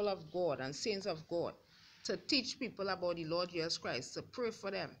people of God and saints of God to teach people about the Lord Jesus Christ, to pray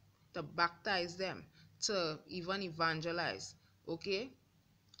for them, to baptize them, to even evangelize, okay,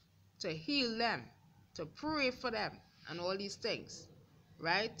 to heal them, to pray for them, and all these things,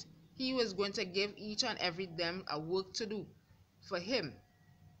 right? He was going to give each and every them a work to do for him,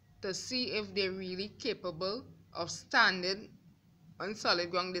 to see if they're really capable of standing on solid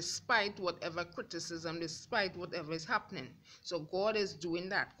ground despite whatever criticism, despite whatever is happening. So God is doing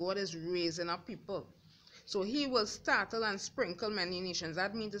that. God is raising up people. So he will startle and sprinkle many nations.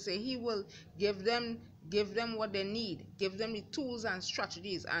 That means to say he will give them what they need, give them the tools and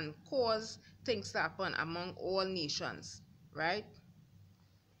strategies, and cause things to happen among all nations, right?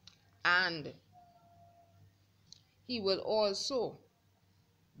 And he will also,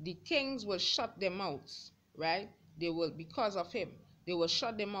 the kings will shut their mouths, right? They will, because of him, they will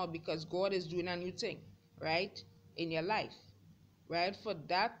shut them out, because God is doing a new thing, right, in your life, right? For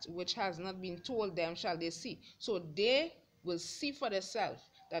that which has not been told them shall they see. So they will see for themselves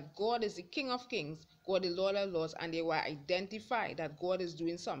that God is the King of Kings, God the Lord of Lords, and they will identify that God is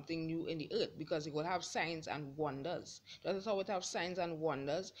doing something new in the earth, because it will have signs and wonders. That is how it have signs and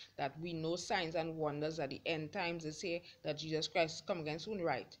wonders, that we know signs and wonders at the end times. They say that Jesus Christ come again soon,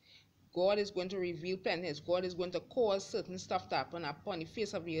 right? God is going to reveal plenty. God is going to cause certain stuff to happen upon the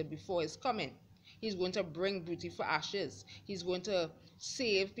face of the earth before his coming. He's going to bring beauty for ashes. He's going to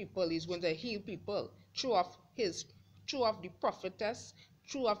save people. He's going to heal people through of the prophetess,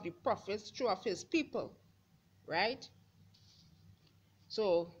 through of the prophets, through of his people, right?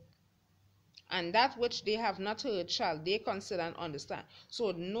 So, and that which they have not heard shall they consider and understand.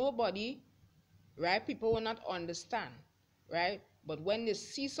 So nobody, right? People will not understand, right? But when they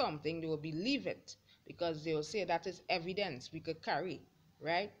see something, they will believe it, because they will say that is evidence we could carry,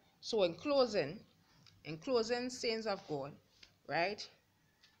 right? So in closing, saints of God, right?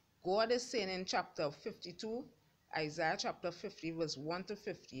 God is saying in chapter 52, Isaiah chapter 50, verse 1 to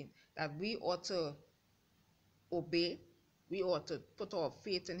 15, that we ought to obey, we ought to put our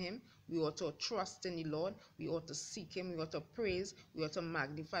faith in him, we ought to trust in the Lord, we ought to seek him, we ought to praise, we ought to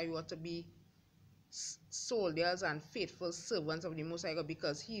magnify, we ought to be soldiers and faithful servants of the Most High God,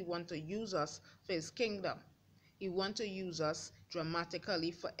 because he wants to use us for his kingdom. He wants to use us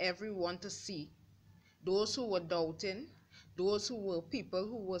dramatically for everyone to see. Those who were doubting, those who were people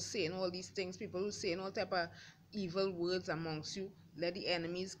who were saying all these things, people who saying all type of evil words amongst you, let the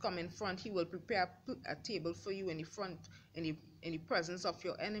enemies come in front. He will prepare a table for you in the front, in the presence of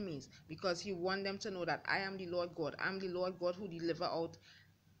your enemies, because he wants them to know that I am the Lord God. I'm the Lord God who deliver out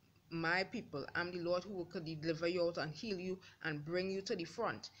my people. I'm the Lord who will deliver you out and heal you and bring you to the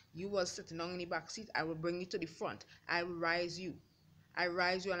front. You were sitting down in the back seat, I will bring you to the front. I will rise you. I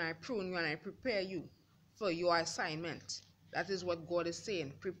rise you and I prune you and I prepare you for your assignment. That is what God is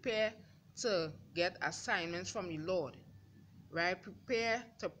saying. Prepare to get assignments from the Lord, right? Prepare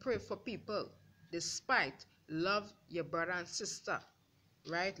to pray for people. Despite, love your brother and sister,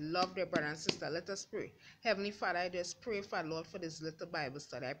 right? Love their brother and sister. Let us pray. Heavenly Father, I just pray, Father Lord, for this little Bible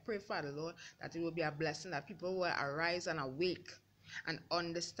study. I pray, Father Lord, that it will be a blessing, that people will arise and awake and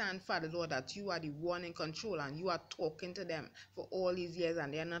understand, Father Lord, that you are the one in control and you are talking to them for all these years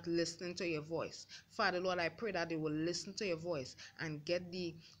and they are not listening to your voice. Father Lord, I pray that they will listen to your voice and get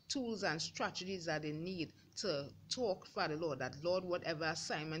the tools and strategies that they need to talk, Father Lord, that Lord, whatever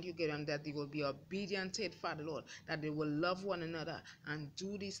assignment you give them, that they will be obedient to it, Father Lord, that they will love one another and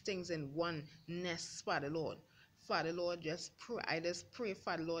do these things in oneness, Father Lord. Father Lord, I just pray,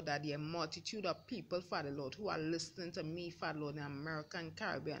 Father Lord, that the multitude of people, Father Lord, who are listening to me, Father Lord, in America and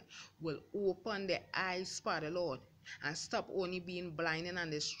Caribbean, will open their eyes, Father Lord, and stop only being blinded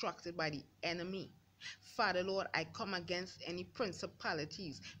and distracted by the enemy. Father Lord, I come against any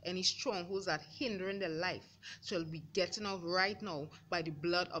principalities, any strongholds that hindering their life shall be getting out right now by the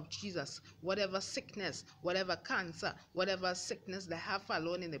blood of Jesus. Whatever sickness, whatever cancer, whatever sickness they have, Father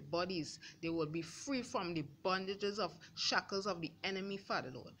Lord, in their bodies, they will be free from the bondages of shackles of the enemy, Father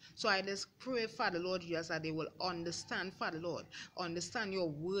Lord. So I just pray, Father Lord, Jesus, that they will understand, Father Lord, understand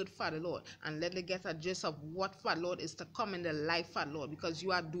your word, Father Lord, and let them get a gist of what, Father Lord, is to come in their life, Father Lord, because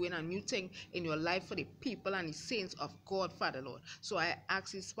you are doing a new thing in your life for the people and the saints of God, Father Lord. So I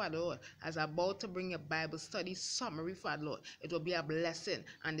ask this, Father Lord, as I'm about to bring a Bible study summary, Father Lord, it will be a blessing,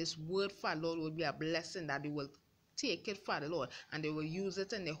 and this word, Father Lord, will be a blessing, that they will take it, Father Lord, and they will use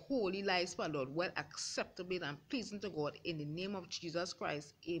it in their holy lives, Father Lord, well acceptable and pleasing to God, in the name of Jesus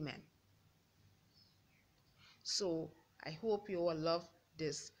Christ. Amen. So I hope you all love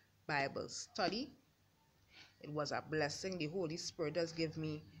this Bible study. It was a blessing. The Holy Spirit has given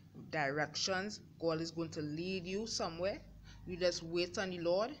me directions. God is going to lead you somewhere. You just wait on the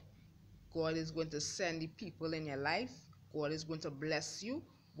Lord. God is going to send the people in your life. God is going to bless you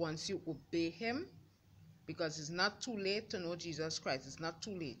once you obey him, because it's not too late to know Jesus Christ. It's not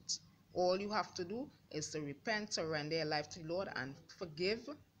too late. All you have to do is to repent, surrender your life to the Lord, and forgive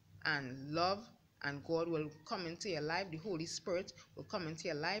and love, and God will come into your life. The Holy Spirit will come into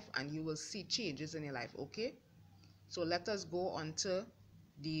your life and you will see changes in your life, okay? So let us go on to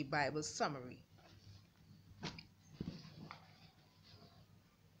the Bible summary.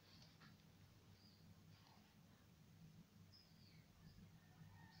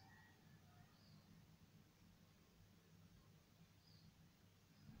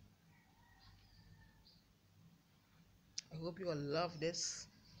 I hope you all love this.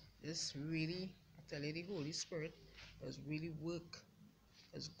 This really, I tell you, the Holy Spirit does really work.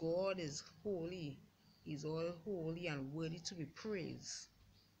 Because God is holy. He's all holy and worthy to be praised.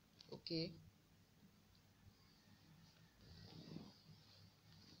 Okay?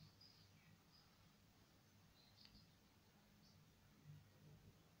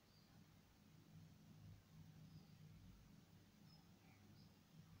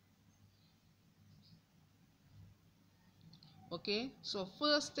 Okay, so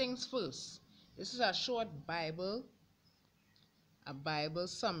first things first. This is a short Bible, a Bible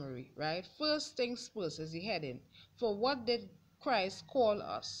summary, right? First things first is the heading. For what did Christ call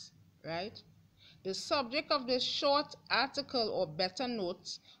us, right? The subject of this short article or better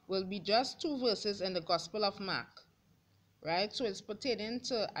notes will be just 2 verses in the Gospel of Mark, right? So it's pertaining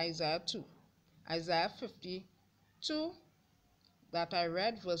to Isaiah 2. Isaiah 52 that I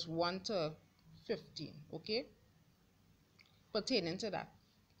read, verse 1 to 15, okay? Pertaining to that.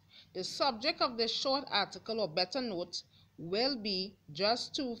 The subject of this short article or better note will be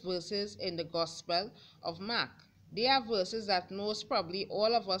just 2 verses in the Gospel of Mark. They are verses that most probably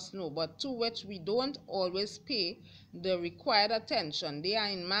all of us know, but to which we don't always pay the required attention. They are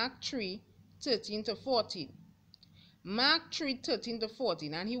in Mark 3:13 to 14. Mark 3:13 to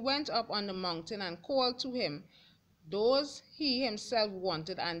 14. And he went up on the mountain and called to him those he himself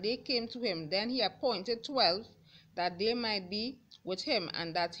wanted, and they came to him. Then he appointed 12 that they might be with him,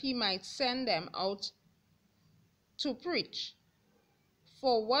 and that he might send them out to preach.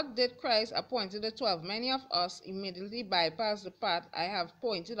 For what did Christ appoint the 12? Many of us immediately bypass the part I have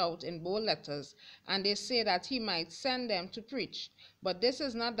pointed out in bold letters, and they say that he might send them to preach. But this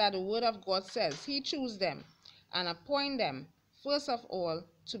is not that the word of God says. He chose them and appoint them, first of all,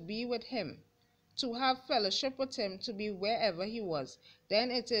 to be with him, to have fellowship with him, to be wherever he was. Then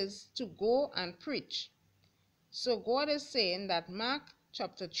it is to go and preach. So God is saying that Mark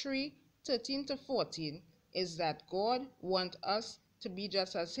chapter 3:13 to 14 is that God wants us to be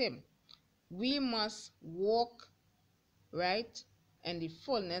just as him. We must walk right in the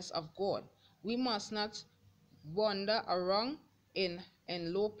fullness of God. We must not wander around in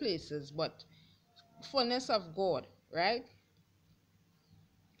low places, but fullness of God, right?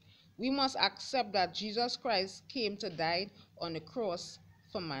 We must accept that Jesus Christ came to die on the cross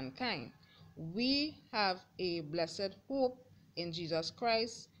for mankind. We have a blessed hope in Jesus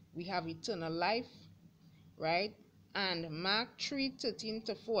Christ. We have eternal life, right? And Mark 3:13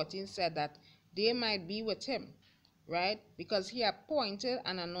 to 14 said that they might be with him, right? Because he appointed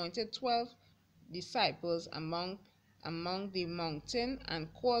and anointed 12 disciples among the mountain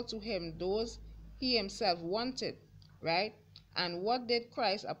and called to him those he himself wanted, right? And what did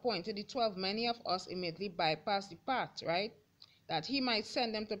Christ appointed the 12? Many of us immediately bypass the part, right? That he might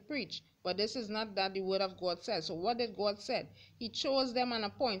send them to preach. But this is not that the word of God says. So what did God say? He chose them and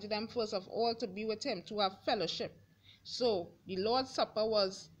appointed them first of all to be with him, to have fellowship. So the Lord's Supper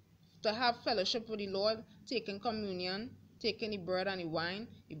was to have fellowship with the Lord, taking communion, taking the bread and the wine.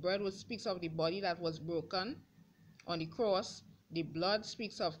 The bread which speaks of the body that was broken on the cross. The blood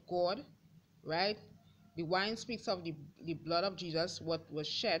speaks of God, right? The wine speaks of the blood of Jesus, what was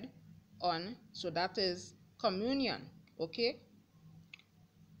shed on. So that is communion, okay?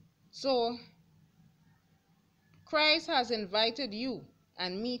 So Christ has invited you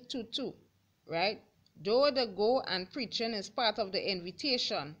and me too, right? Though the go and preaching is part of the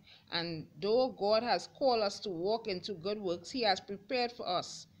invitation, and though God has called us to walk into good works, he has prepared for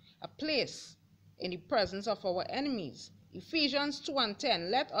us a place in the presence of our enemies. Ephesians 2:10,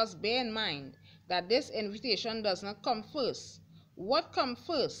 let us bear in mind that this invitation does not come first. What comes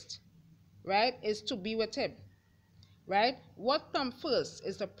first, right, is to be with him. Right? What comes first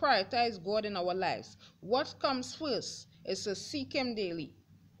is to prioritize God in our lives. What comes first is to seek him daily.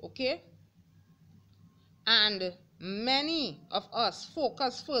 Okay? And many of us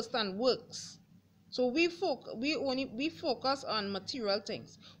focus first on works. So we focus on material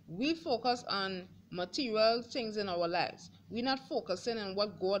things. We focus on material things in our lives. We're not focusing on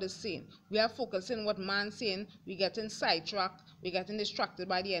what God is saying. We are focusing on what man's saying. We're getting sidetracked. We're getting distracted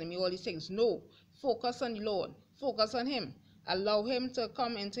by the enemy, all these things. No. Focus on the Lord. Focus on him. Allow him to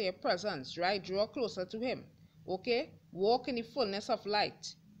come into your presence, right? Draw closer to him. Okay? Walk in the fullness of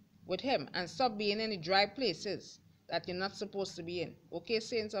light with him and stop being in the dry places that you're not supposed to be in. Okay,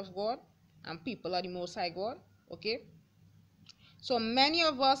 saints of God and people of the Most High God? Okay, so many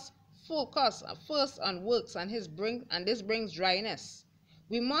of us focus first on works, and this brings dryness.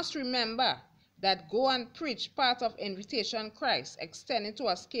 We must remember that go and preach part of invitation Christ extended to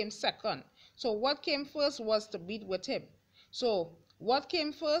us came second. So what came first was to be with him. So what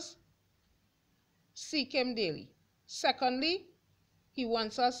came first? Seek him daily. Secondly, he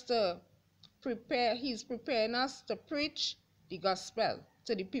wants us to prepare, he's preparing us to preach the gospel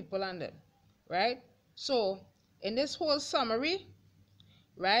to the people and them, right? So in this whole summary,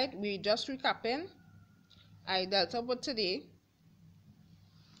 right, we just recapping. I dealt up with today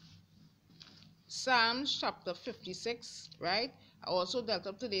Psalms chapter 56, right? I also dealt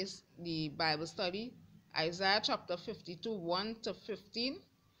up today the Bible study, Isaiah chapter 52, 1 to 15.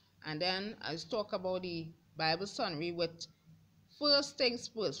 And then I talk about the Bible summary with first things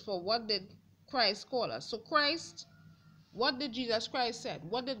first. For what did Christ call us? So Christ, what did Jesus Christ said?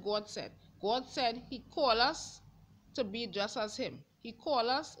 What did God said? God said he called us to be just as him. He called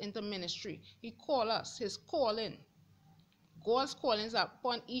us into ministry. He called us, his calling. God's callings are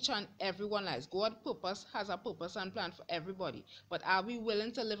upon each and every one lives. God's purpose has a purpose and plan for everybody. But are we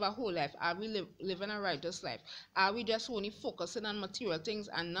willing to live a whole life? Are we living a righteous life? Are we just only focusing on material things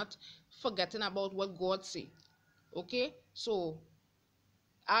and not forgetting about what God says? Okay? So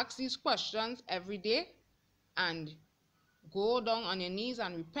ask these questions every day and go down on your knees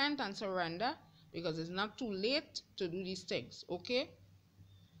and repent and surrender, because it's not too late to do these things. Okay?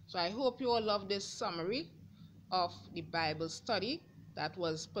 So I hope you all love this summary of the Bible study that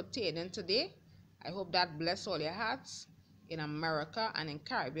was pertaining today. I hope that bless all your hearts in America and in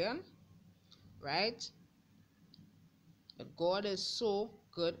Caribbean, right? But God is so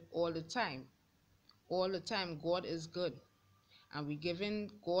good all the time. All the time God is good. And we're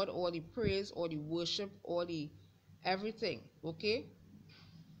giving God all the praise, all the worship, all the everything, okay?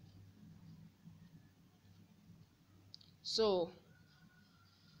 So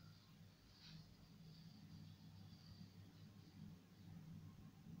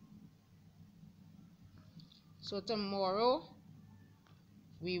tomorrow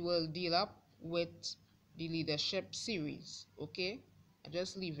we will deal up with the leadership series, okay? I'm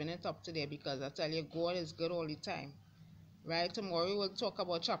just leaving it up to there because I tell you, God is good all the time, right? Tomorrow we will talk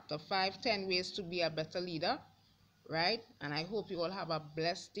about chapter 5, 10 ways to be a better leader, right? And I hope you all have a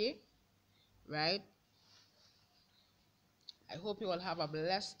blessed day, right? I hope you all have a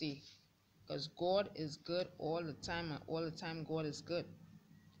blessed day, because God is good all the time, and all the time God is good.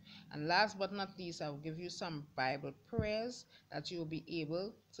 And last but not least, I will give you some Bible prayers that you will be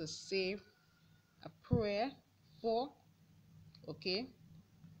able to say a prayer for, okay?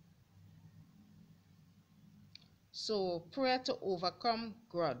 So prayer to overcome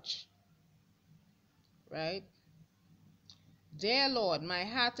grudge, right? Dear Lord, my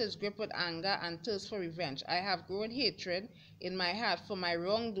heart is gripped with anger and thirst for revenge. I have grown hatred in my heart for my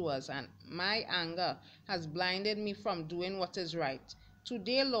wrongdoers, and my anger has blinded me from doing what is right.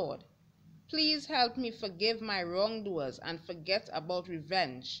 Today, Lord, please help me forgive my wrongdoers and forget about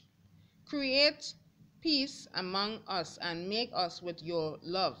revenge. Create peace among us and make us with your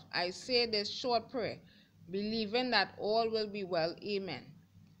love. I say this short prayer, believing that all will be well. Amen.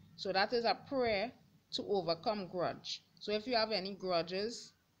 So that is a prayer to overcome grudge. So if you have any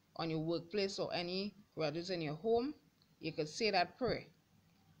grudges on your workplace or any grudges in your home, you could say that prayer,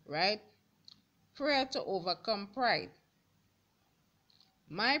 right? Prayer to overcome pride.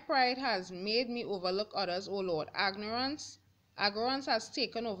 My pride has made me overlook others, O Lord. Arrogance has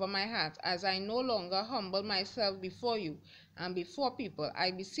taken over my heart, as I no longer humble myself before you and before people.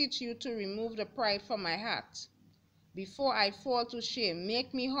 I beseech you to remove the pride from my heart. Before I fall to shame,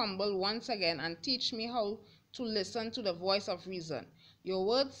 make me humble once again and teach me how to listen to the voice of reason. Your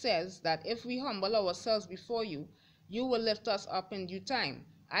word says that if we humble ourselves before you, you will lift us up in due time.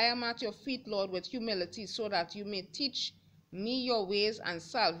 I am at your feet, Lord, with humility, so that you may teach me your ways and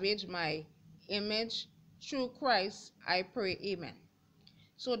salvage my image. Through Christ, I pray. Amen.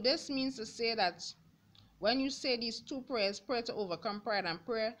 So this means to say that when you say these two prayers, prayer to overcome pride and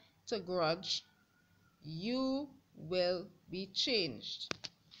prayer to grudge, you will be changed,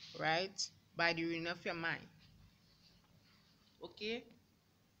 right, by the renewing of your mind. Okay?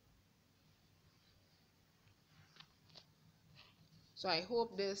 So I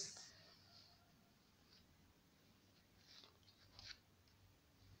hope this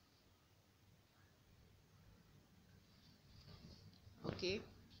okay.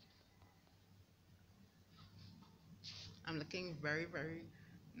 I'm looking very, very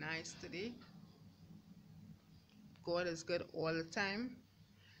nice today. God is good all the time.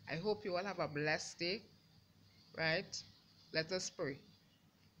 I hope you all have a blessed day, right? Let us pray.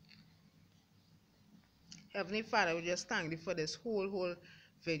 Heavenly Father, we just thank you for this whole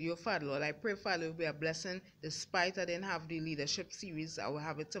video, Father Lord. I pray, Father, it will be a blessing. Despite I didn't have the leadership series, I will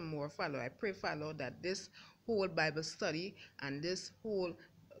have it tomorrow, Father Lord. I pray, Father Lord, that this whole Bible study and this whole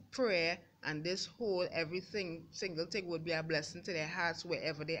prayer and this whole everything single thing would be a blessing to their hearts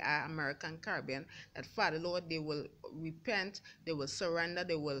wherever they are, American, Caribbean. That Father Lord, they will repent, they will surrender,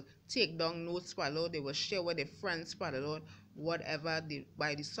 they will take down notes, Father Lord, they will share with their friends, Father Lord, whatever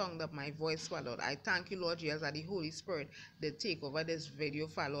by the sound of my voice, Father Lord. I thank you, Lord Jesus, that the Holy Spirit they take over this video,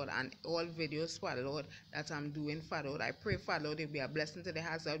 Father Lord, and all videos, Father Lord, that I'm doing, Father Lord. I pray, Father Lord, it will be a blessing to the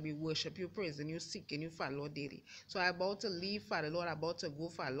hearts that we worship you, praising you, seeking you, Father Lord, daily. So I'm about to leave, Father Lord, about to go,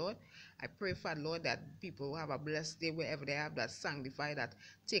 Father Lord. I pray, Father Lord, that people will have a blessed day wherever they have, that sanctify, that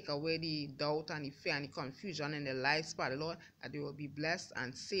take away the doubt and the fear and the confusion in their lives, Father Lord, that they will be blessed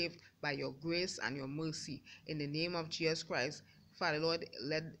and saved by your grace and your mercy. In the name of Jesus Christ, Father Lord,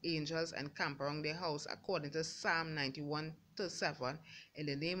 let angels encamp around their house according to Psalm 91:7. In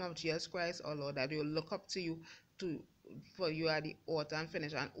the name of Jesus Christ, oh Lord, that they will look up to you, for you are the author and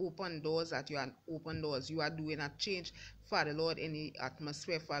finisher, and open doors, that you are open doors. You are doing a change, Father Lord, in the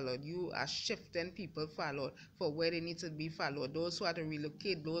atmosphere, Father Lord. You are shifting people, Father Lord, for where they need to be, Father Lord. Those who have to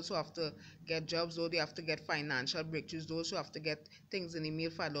relocate, those who have to get jobs, those who have to get financial breakthroughs, those who have to get things in the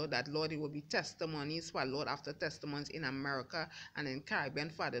mail, Father Lord, that Lord, it will be testimonies, Father Lord, after testimonies in America and in Caribbean,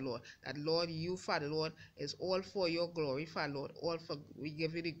 Father Lord. That Lord, you, Father Lord, is all for your glory, Father Lord. All for we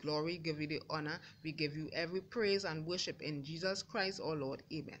give you the glory, give you the honor, we give you every praise and worship in Jesus Christ, our Lord.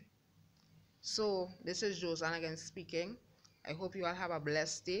 Amen. So this is Josanna again speaking. I hope you all have a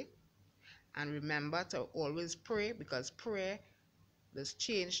blessed day, and remember to always pray, because prayer does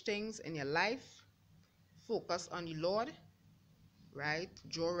change things in your life. Focus on the Lord, right?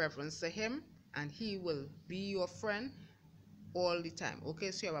 Draw reverence to him, and he will be your friend all the time. Okay,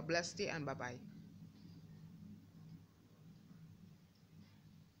 so you have a blessed day, and bye-bye.